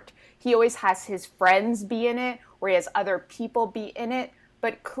art. He always has his friends be in it, or he has other people be in it.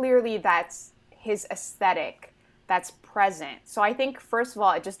 But clearly that's his aesthetic that's present. So I think, first of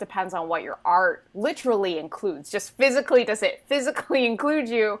all, it just depends on what your art literally includes. Just physically, does it physically include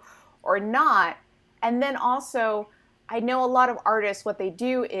you or not? And then also, I know a lot of artists, what they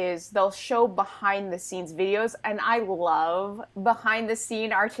do is they'll show behind the scenes videos, and I love behind the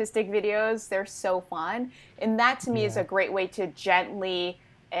scene artistic videos. They're so fun. And that to me is a great way to gently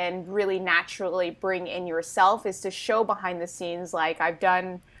and really naturally bring in yourself, is to show behind the scenes. Like I've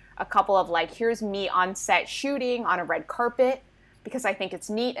done a couple of like, here's me on set shooting on a red carpet, because I think it's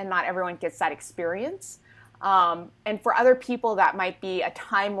neat and not everyone gets that experience. And for other people, that might be a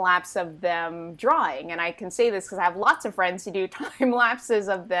time lapse of them drawing. And I can say this because I have lots of friends who do time lapses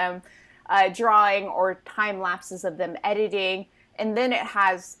of them drawing, or time lapses of them editing. And then it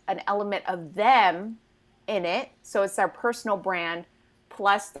has an element of them in it. So it's their personal brand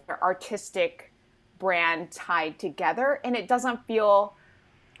plus their artistic brand tied together. And it doesn't feel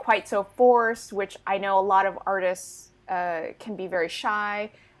quite so forced, which I know a lot of artists can be very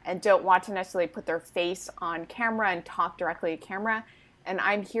shy and don't want to necessarily put their face on camera and talk directly to camera. And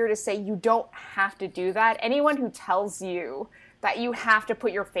I'm here to say you don't have to do that. Anyone who tells you that you have to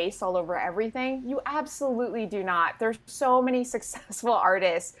put your face all over everything, you absolutely do not. There's so many successful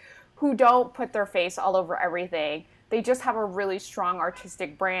artists who don't put their face all over everything. They just have a really strong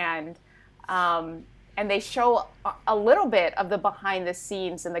artistic brand. And they show a little bit of the behind the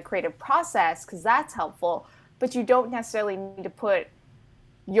scenes and the creative process, because that's helpful. But you don't necessarily need to put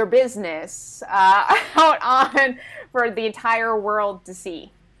your business out on for the entire world to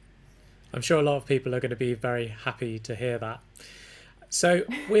see. I'm sure a lot of people are going to be very happy to hear that. So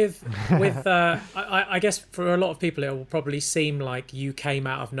with I guess for a lot of people, it will probably seem like you came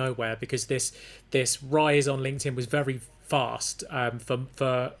out of nowhere, because this rise on LinkedIn was very fast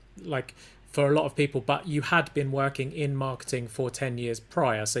for a lot of people, but you had been working in marketing for 10 years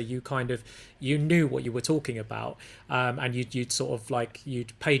prior, so you knew what you were talking about, and you'd sort of like,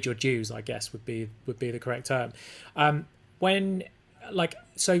 you'd paid your dues, I guess would be the correct term.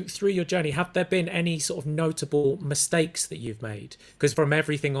 So through your journey, have there been any sort of notable mistakes that you've made? Because from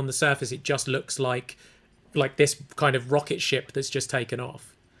everything on the surface, it just looks like this kind of rocket ship that's just taken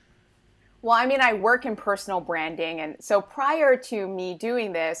off. Well, I mean, I work in personal branding. And so prior to me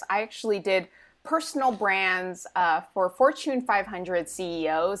doing this, I actually did personal brands for Fortune 500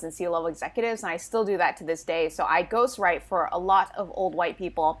 CEOs and C-level executives. And I still do that to this day. So I ghostwrite for a lot of old white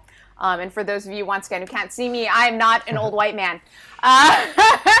people. And for those of you, once again, who can't see me, I'm not an old white man.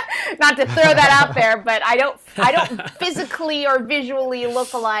 Not to throw that out there, but I don't physically or visually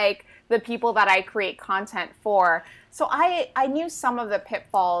look like the people that I create content for. So I knew some of the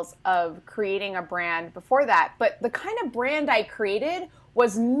pitfalls of creating a brand before that, but the kind of brand I created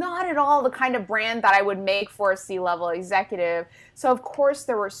was not at all the kind of brand that I would make for a C-level executive. So of course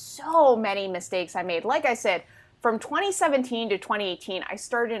there were so many mistakes I made. Like I said, from 2017 to 2018, I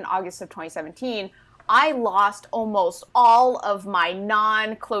started in August of 2017, I lost almost all of my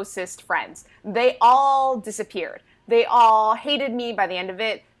non-closest friends. They all disappeared. They all hated me by the end of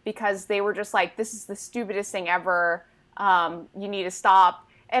it, because they were just like, this is the stupidest thing ever. You need to stop.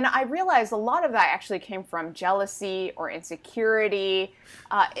 And I realized a lot of that actually came from jealousy or insecurity.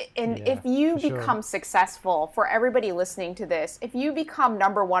 If you become successful, for everybody listening to this, if you become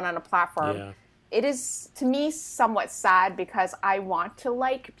number one on a platform, it is, to me, somewhat sad, because I want to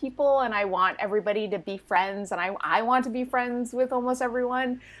like people and I want everybody to be friends, and I want to be friends with almost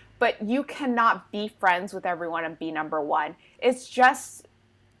everyone. But you cannot be friends with everyone and be number one. It's just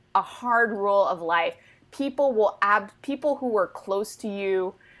a hard rule of life. People who were close to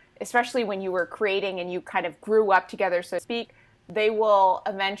you, especially when you were creating and you kind of grew up together, so to speak, they will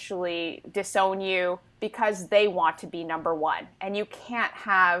eventually disown you because they want to be number one. And you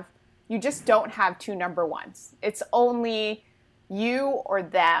just don't have two number ones. It's only you or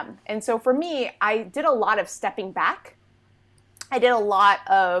them. And so for me, I did a lot of stepping back. I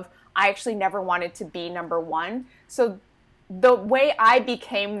actually never wanted to be number one. So the way I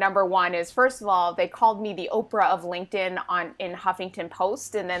became number one is, first of all, they called me the Oprah of LinkedIn in Huffington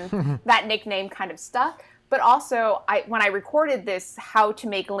Post, and then that nickname kind of stuck. But also, when I recorded this how to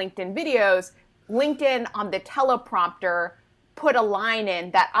make LinkedIn videos, LinkedIn on the teleprompter put a line in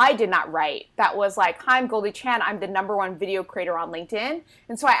that I did not write that was like, "Hi, I'm Goldie Chan. I'm the number one video creator on LinkedIn."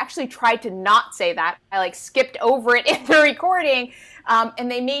 And so I actually tried to not say that. I skipped over it in the recording, and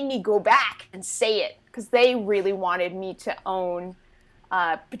they made me go back and say it because they really wanted me to own,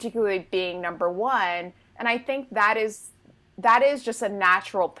 particularly being number one. And I think that is just a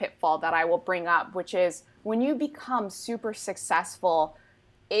natural pitfall that I will bring up, which is when you become super successful,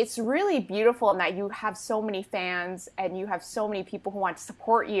 it's really beautiful in that you have so many fans and you have so many people who want to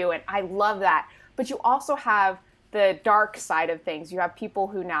support you, and I love that. But you also have the dark side of things. You have people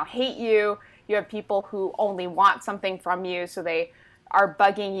who now hate you. You have people who only want something from you, so they are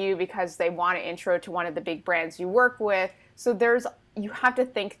bugging you because they want an intro to one of the big brands you work with. So you have to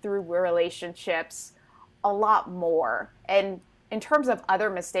think through relationships a lot more. And in terms of other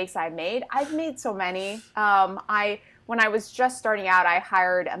mistakes I've made so many. When I was just starting out, I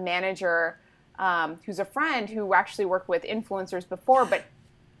hired a manager who's a friend who actually worked with influencers before. But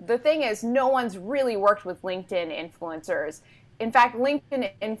the thing is, no one's really worked with LinkedIn influencers. In fact,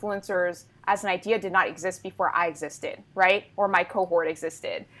 LinkedIn influencers as an idea did not exist before I existed, right? Or my cohort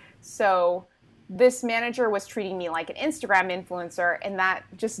existed. So this manager was treating me like an Instagram influencer, and that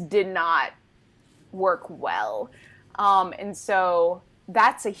just did not work well. And so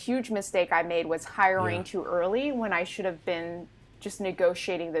that's a huge mistake I made, was hiring too early when I should have been just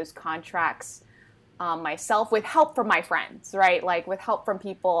negotiating those contracts myself with help from my friends, right? Like with help from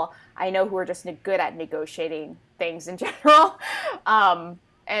people I know who are just good at negotiating things in general.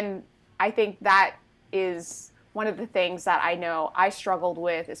 And I think that is one of the things that I know I struggled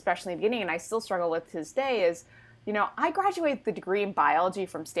with, especially in the beginning, and I still struggle with to this day, is, I graduated with a degree in biology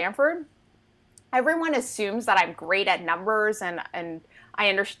from Stanford. Everyone assumes that I'm great at numbers and I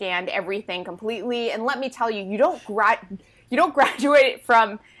understand everything completely. And let me tell you, you don't graduate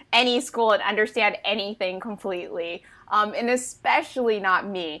from any school and understand anything completely, and especially not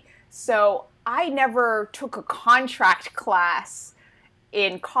me. So I never took a contract class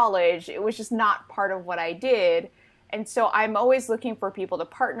in college. It was just not part of what I did. And so I'm always looking for people to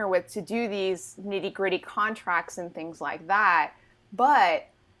partner with to do these nitty-gritty contracts and things like that. But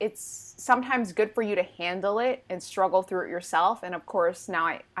it's sometimes good for you to handle it and struggle through it yourself. And of course, now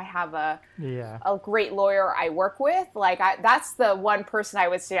I have a great lawyer I work with. That's the one person I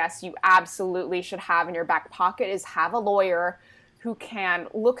would suggest you absolutely should have in your back pocket, is have a lawyer who can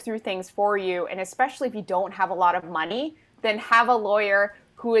look through things for you. And especially if you don't have a lot of money, then have a lawyer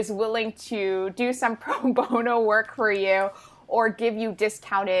who is willing to do some pro bono work for you or give you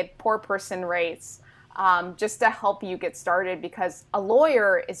discounted poor person rates. Just to help you get started, because a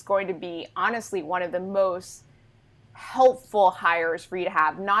lawyer is going to be honestly one of the most helpful hires for you to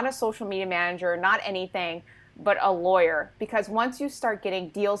have. Not a social media manager, not anything, but a lawyer. Because once you start getting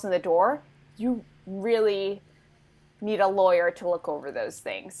deals in the door, you really need a lawyer to look over those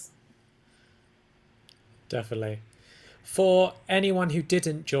things. Definitely. For anyone who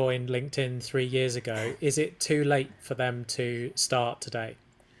didn't join LinkedIn 3 years ago, is it too late for them to start today?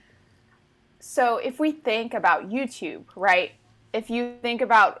 So if we think about YouTube, right? If you think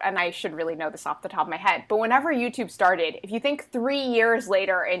about, and I should really know this off the top of my head, but whenever YouTube started, if you think 3 years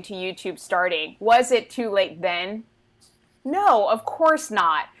later into YouTube starting, was it too late then? No, of course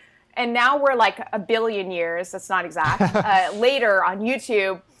not. And now we're like a billion years, that's not exact, later on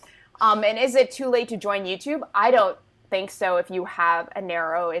YouTube. And is it too late to join YouTube? I don't think so if you have a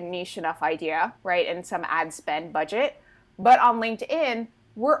narrow and niche enough idea, right? And some ad spend budget. But on LinkedIn,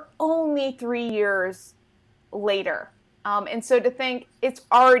 we're only 3 years later. And so to think it's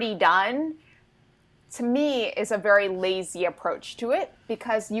already done, to me, is a very lazy approach to it,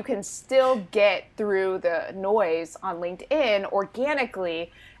 because you can still get through the noise on LinkedIn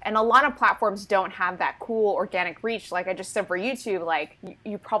organically. And a lot of platforms don't have that cool organic reach. Like I just said for YouTube, like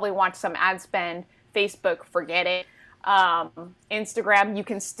you probably want some ad spend. Facebook, forget it. Instagram, you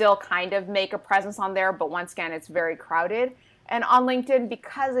can still kind of make a presence on there, but once again, it's very crowded. And on LinkedIn,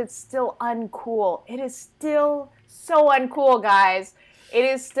 because it's still uncool, it is still so uncool, guys. It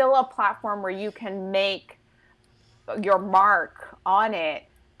is still a platform where you can make your mark on it.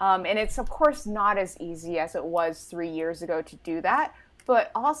 And it's, of course, not as easy as it was 3 years ago to do that.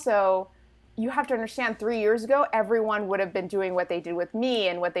 But also, you have to understand 3 years ago, everyone would have been doing what they did with me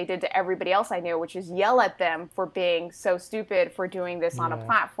and what they did to everybody else I knew, which is yell at them for being so stupid for doing this on a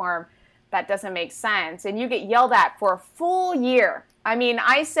platform that doesn't make sense. And you get yelled at for a full year. I mean,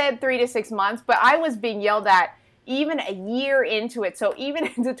 I said 3 to 6 months, but I was being yelled at even a year into it. So even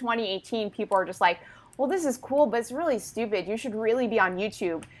into 2018, people are just like, well, this is cool, but it's really stupid. You should really be on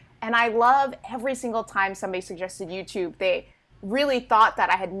YouTube. And I love every single time somebody suggested YouTube, they really thought that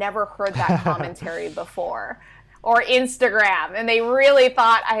I had never heard that commentary before. Or Instagram, and they really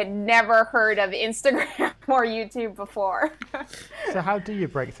thought I had never heard of Instagram or YouTube before. So how do you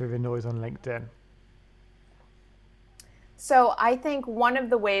break through the noise on LinkedIn? So I think one of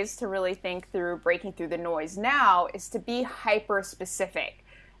the ways to really think through breaking through the noise now is to be hyper specific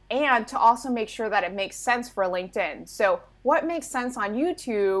and to also make sure that it makes sense for LinkedIn. So what makes sense on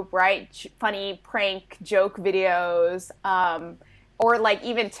YouTube, right? Funny prank joke videos, or like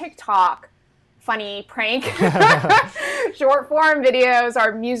even TikTok, funny prank, short form videos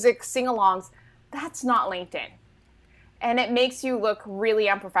or music sing-alongs. That's not LinkedIn. And it makes you look really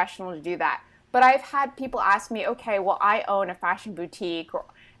unprofessional to do that. But I've had people ask me, okay, well, I own a fashion boutique.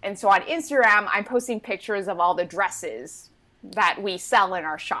 And so on Instagram, I'm posting pictures of all the dresses that we sell in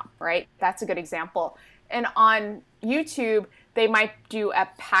our shop, right? That's a good example. And on YouTube, they might do a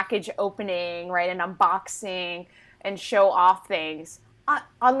package opening, right? An unboxing and show off things.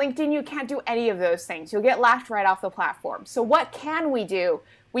 On LinkedIn, you can't do any of those things. You'll get laughed right off the platform. So what can we do?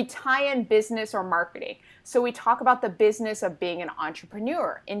 We tie in business or marketing. So we talk about the business of being an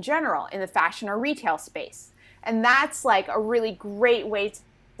entrepreneur in general in the fashion or retail space. And that's like a really great way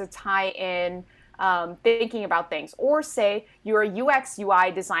to tie in thinking about things. Or say you're a UX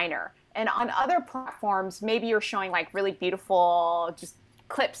UI designer. And on other platforms, maybe you're showing like really beautiful just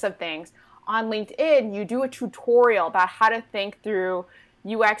clips of things. On LinkedIn, you do a tutorial about how to think through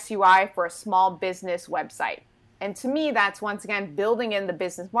UX UI for a small business website. And to me, that's once again building in the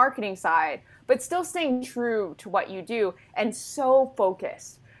business marketing side, but still staying true to what you do and so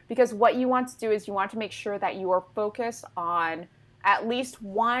focused. Because what you want to do is you want to make sure that you are focused on at least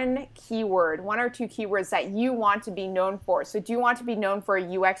one keyword, one or two keywords that you want to be known for. So do you want to be known for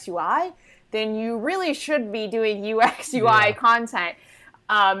UX UI? Then you really should be doing UX UI content.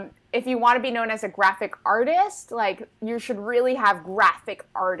 If you want to be known as a graphic artist, like you should really have graphic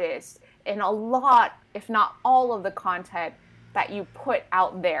artists in a lot, if not all of the content that you put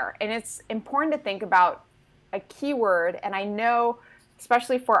out there. And it's important to think about a keyword. And I know,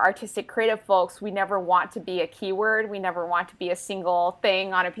 especially for artistic creative folks, we never want to be a keyword. We never want to be a single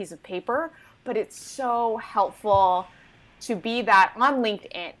thing on a piece of paper, but it's so helpful to be that on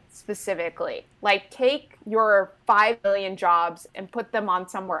LinkedIn specifically. Like take your 5 million jobs and put them on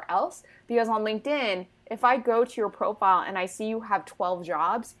somewhere else, because on LinkedIn, if I go to your profile and I see you have 12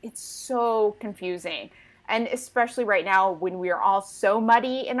 jobs, it's so confusing. And especially right now when we are all so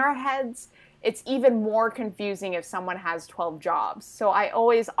muddy in our heads, it's even more confusing if someone has 12 jobs. So I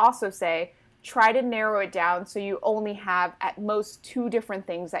always also say, try to narrow it down so you only have at most 2 different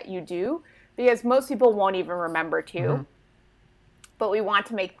things that you do, because most people won't even remember 2. Mm-hmm. But we want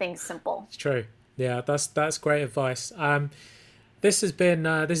to make things simple. It's true. Yeah, that's great advice. This has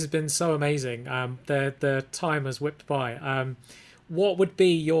been so amazing. The time has whipped by. What would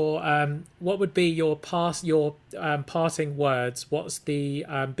be your parting words? What's the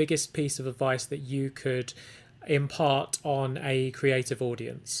biggest piece of advice that you could impart on a creative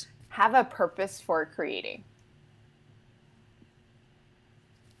audience? Have a purpose for creating.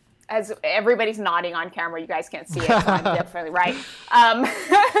 As everybody's nodding on camera, you guys can't see it, so I'm definitely right.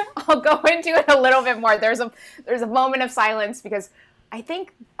 I'll go into it a little bit more. There's a moment of silence because I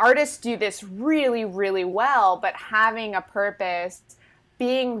think artists do this really, really well, but having a purpose,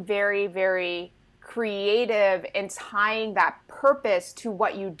 being very, very creative and tying that purpose to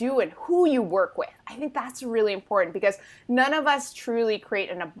what you do and who you work with. I think that's really important because none of us truly create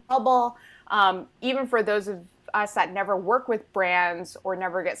in a bubble. Even for those of us that never work with brands or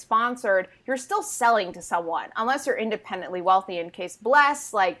never get sponsored, you're still selling to someone unless you're independently wealthy. In case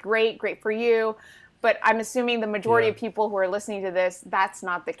bless, like great for you. But I'm assuming the majority of people who are listening to this, that's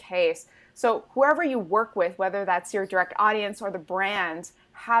not the case. So whoever you work with, whether that's your direct audience or the brand,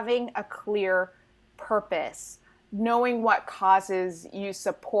 having a clear purpose, knowing what causes you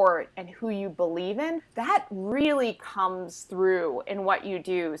support and who you believe in, that really comes through in what you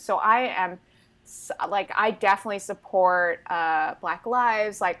do. So I definitely support Black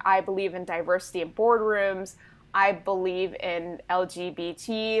lives. Like I believe in diversity in boardrooms. I believe in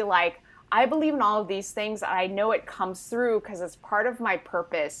LGBT. Like I believe in all of these things. I know it comes through because it's part of my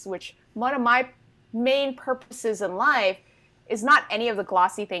purpose, which one of my main purposes in life is not any of the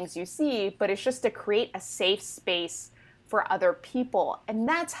glossy things you see, but it's just to create a safe space for other people. And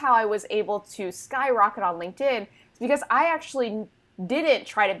that's how I was able to skyrocket on LinkedIn, because I actually didn't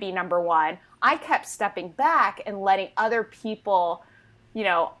try to be number one. I kept stepping back and letting other people,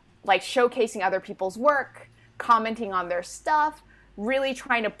 like showcasing other people's work, commenting on their stuff, really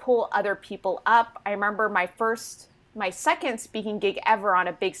trying to pull other people up. I remember my second speaking gig ever on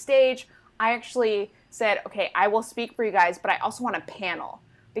a big stage, I actually said, okay, I will speak for you guys, but I also want a panel,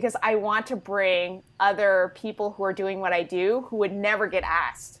 because I want to bring other people who are doing what I do who would never get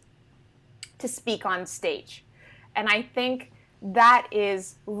asked to speak on stage. And I think that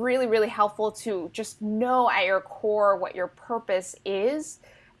is really, really helpful to just know at your core what your purpose is,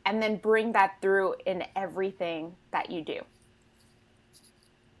 and then bring that through in everything that you do.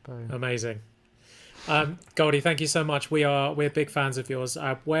 Boom. Amazing. Goldie, thank you so much. We're big fans of yours.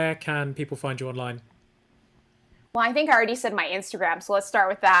 Where can people find you online? Well, I think I already said my Instagram, so let's start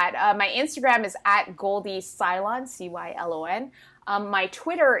with that. My Instagram is at Goldie Cylon, Cylon. My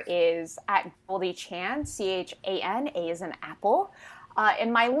Twitter is at Goldie Chan, Chan, A is in Apple.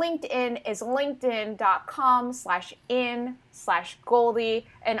 And my LinkedIn is linkedin.com/in/Goldie.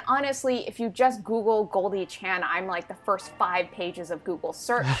 And honestly, if you just Google Goldie Chan, I'm like the first 5 pages of Google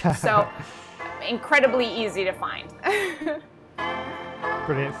search. So incredibly easy to find.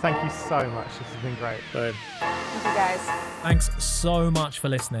 Brilliant. Thank you so much. This has been great. Boom. Thank you guys. Thanks so much for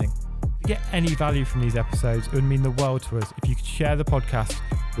listening. If you get any value from these episodes, it would mean the world to us if you could share the podcast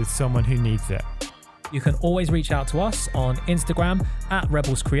with someone who needs it. You can always reach out to us on Instagram at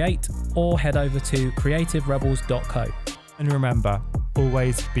RebelsCreate, or head over to creativerebels.co. And remember,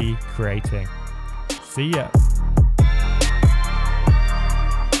 always be creating. See ya.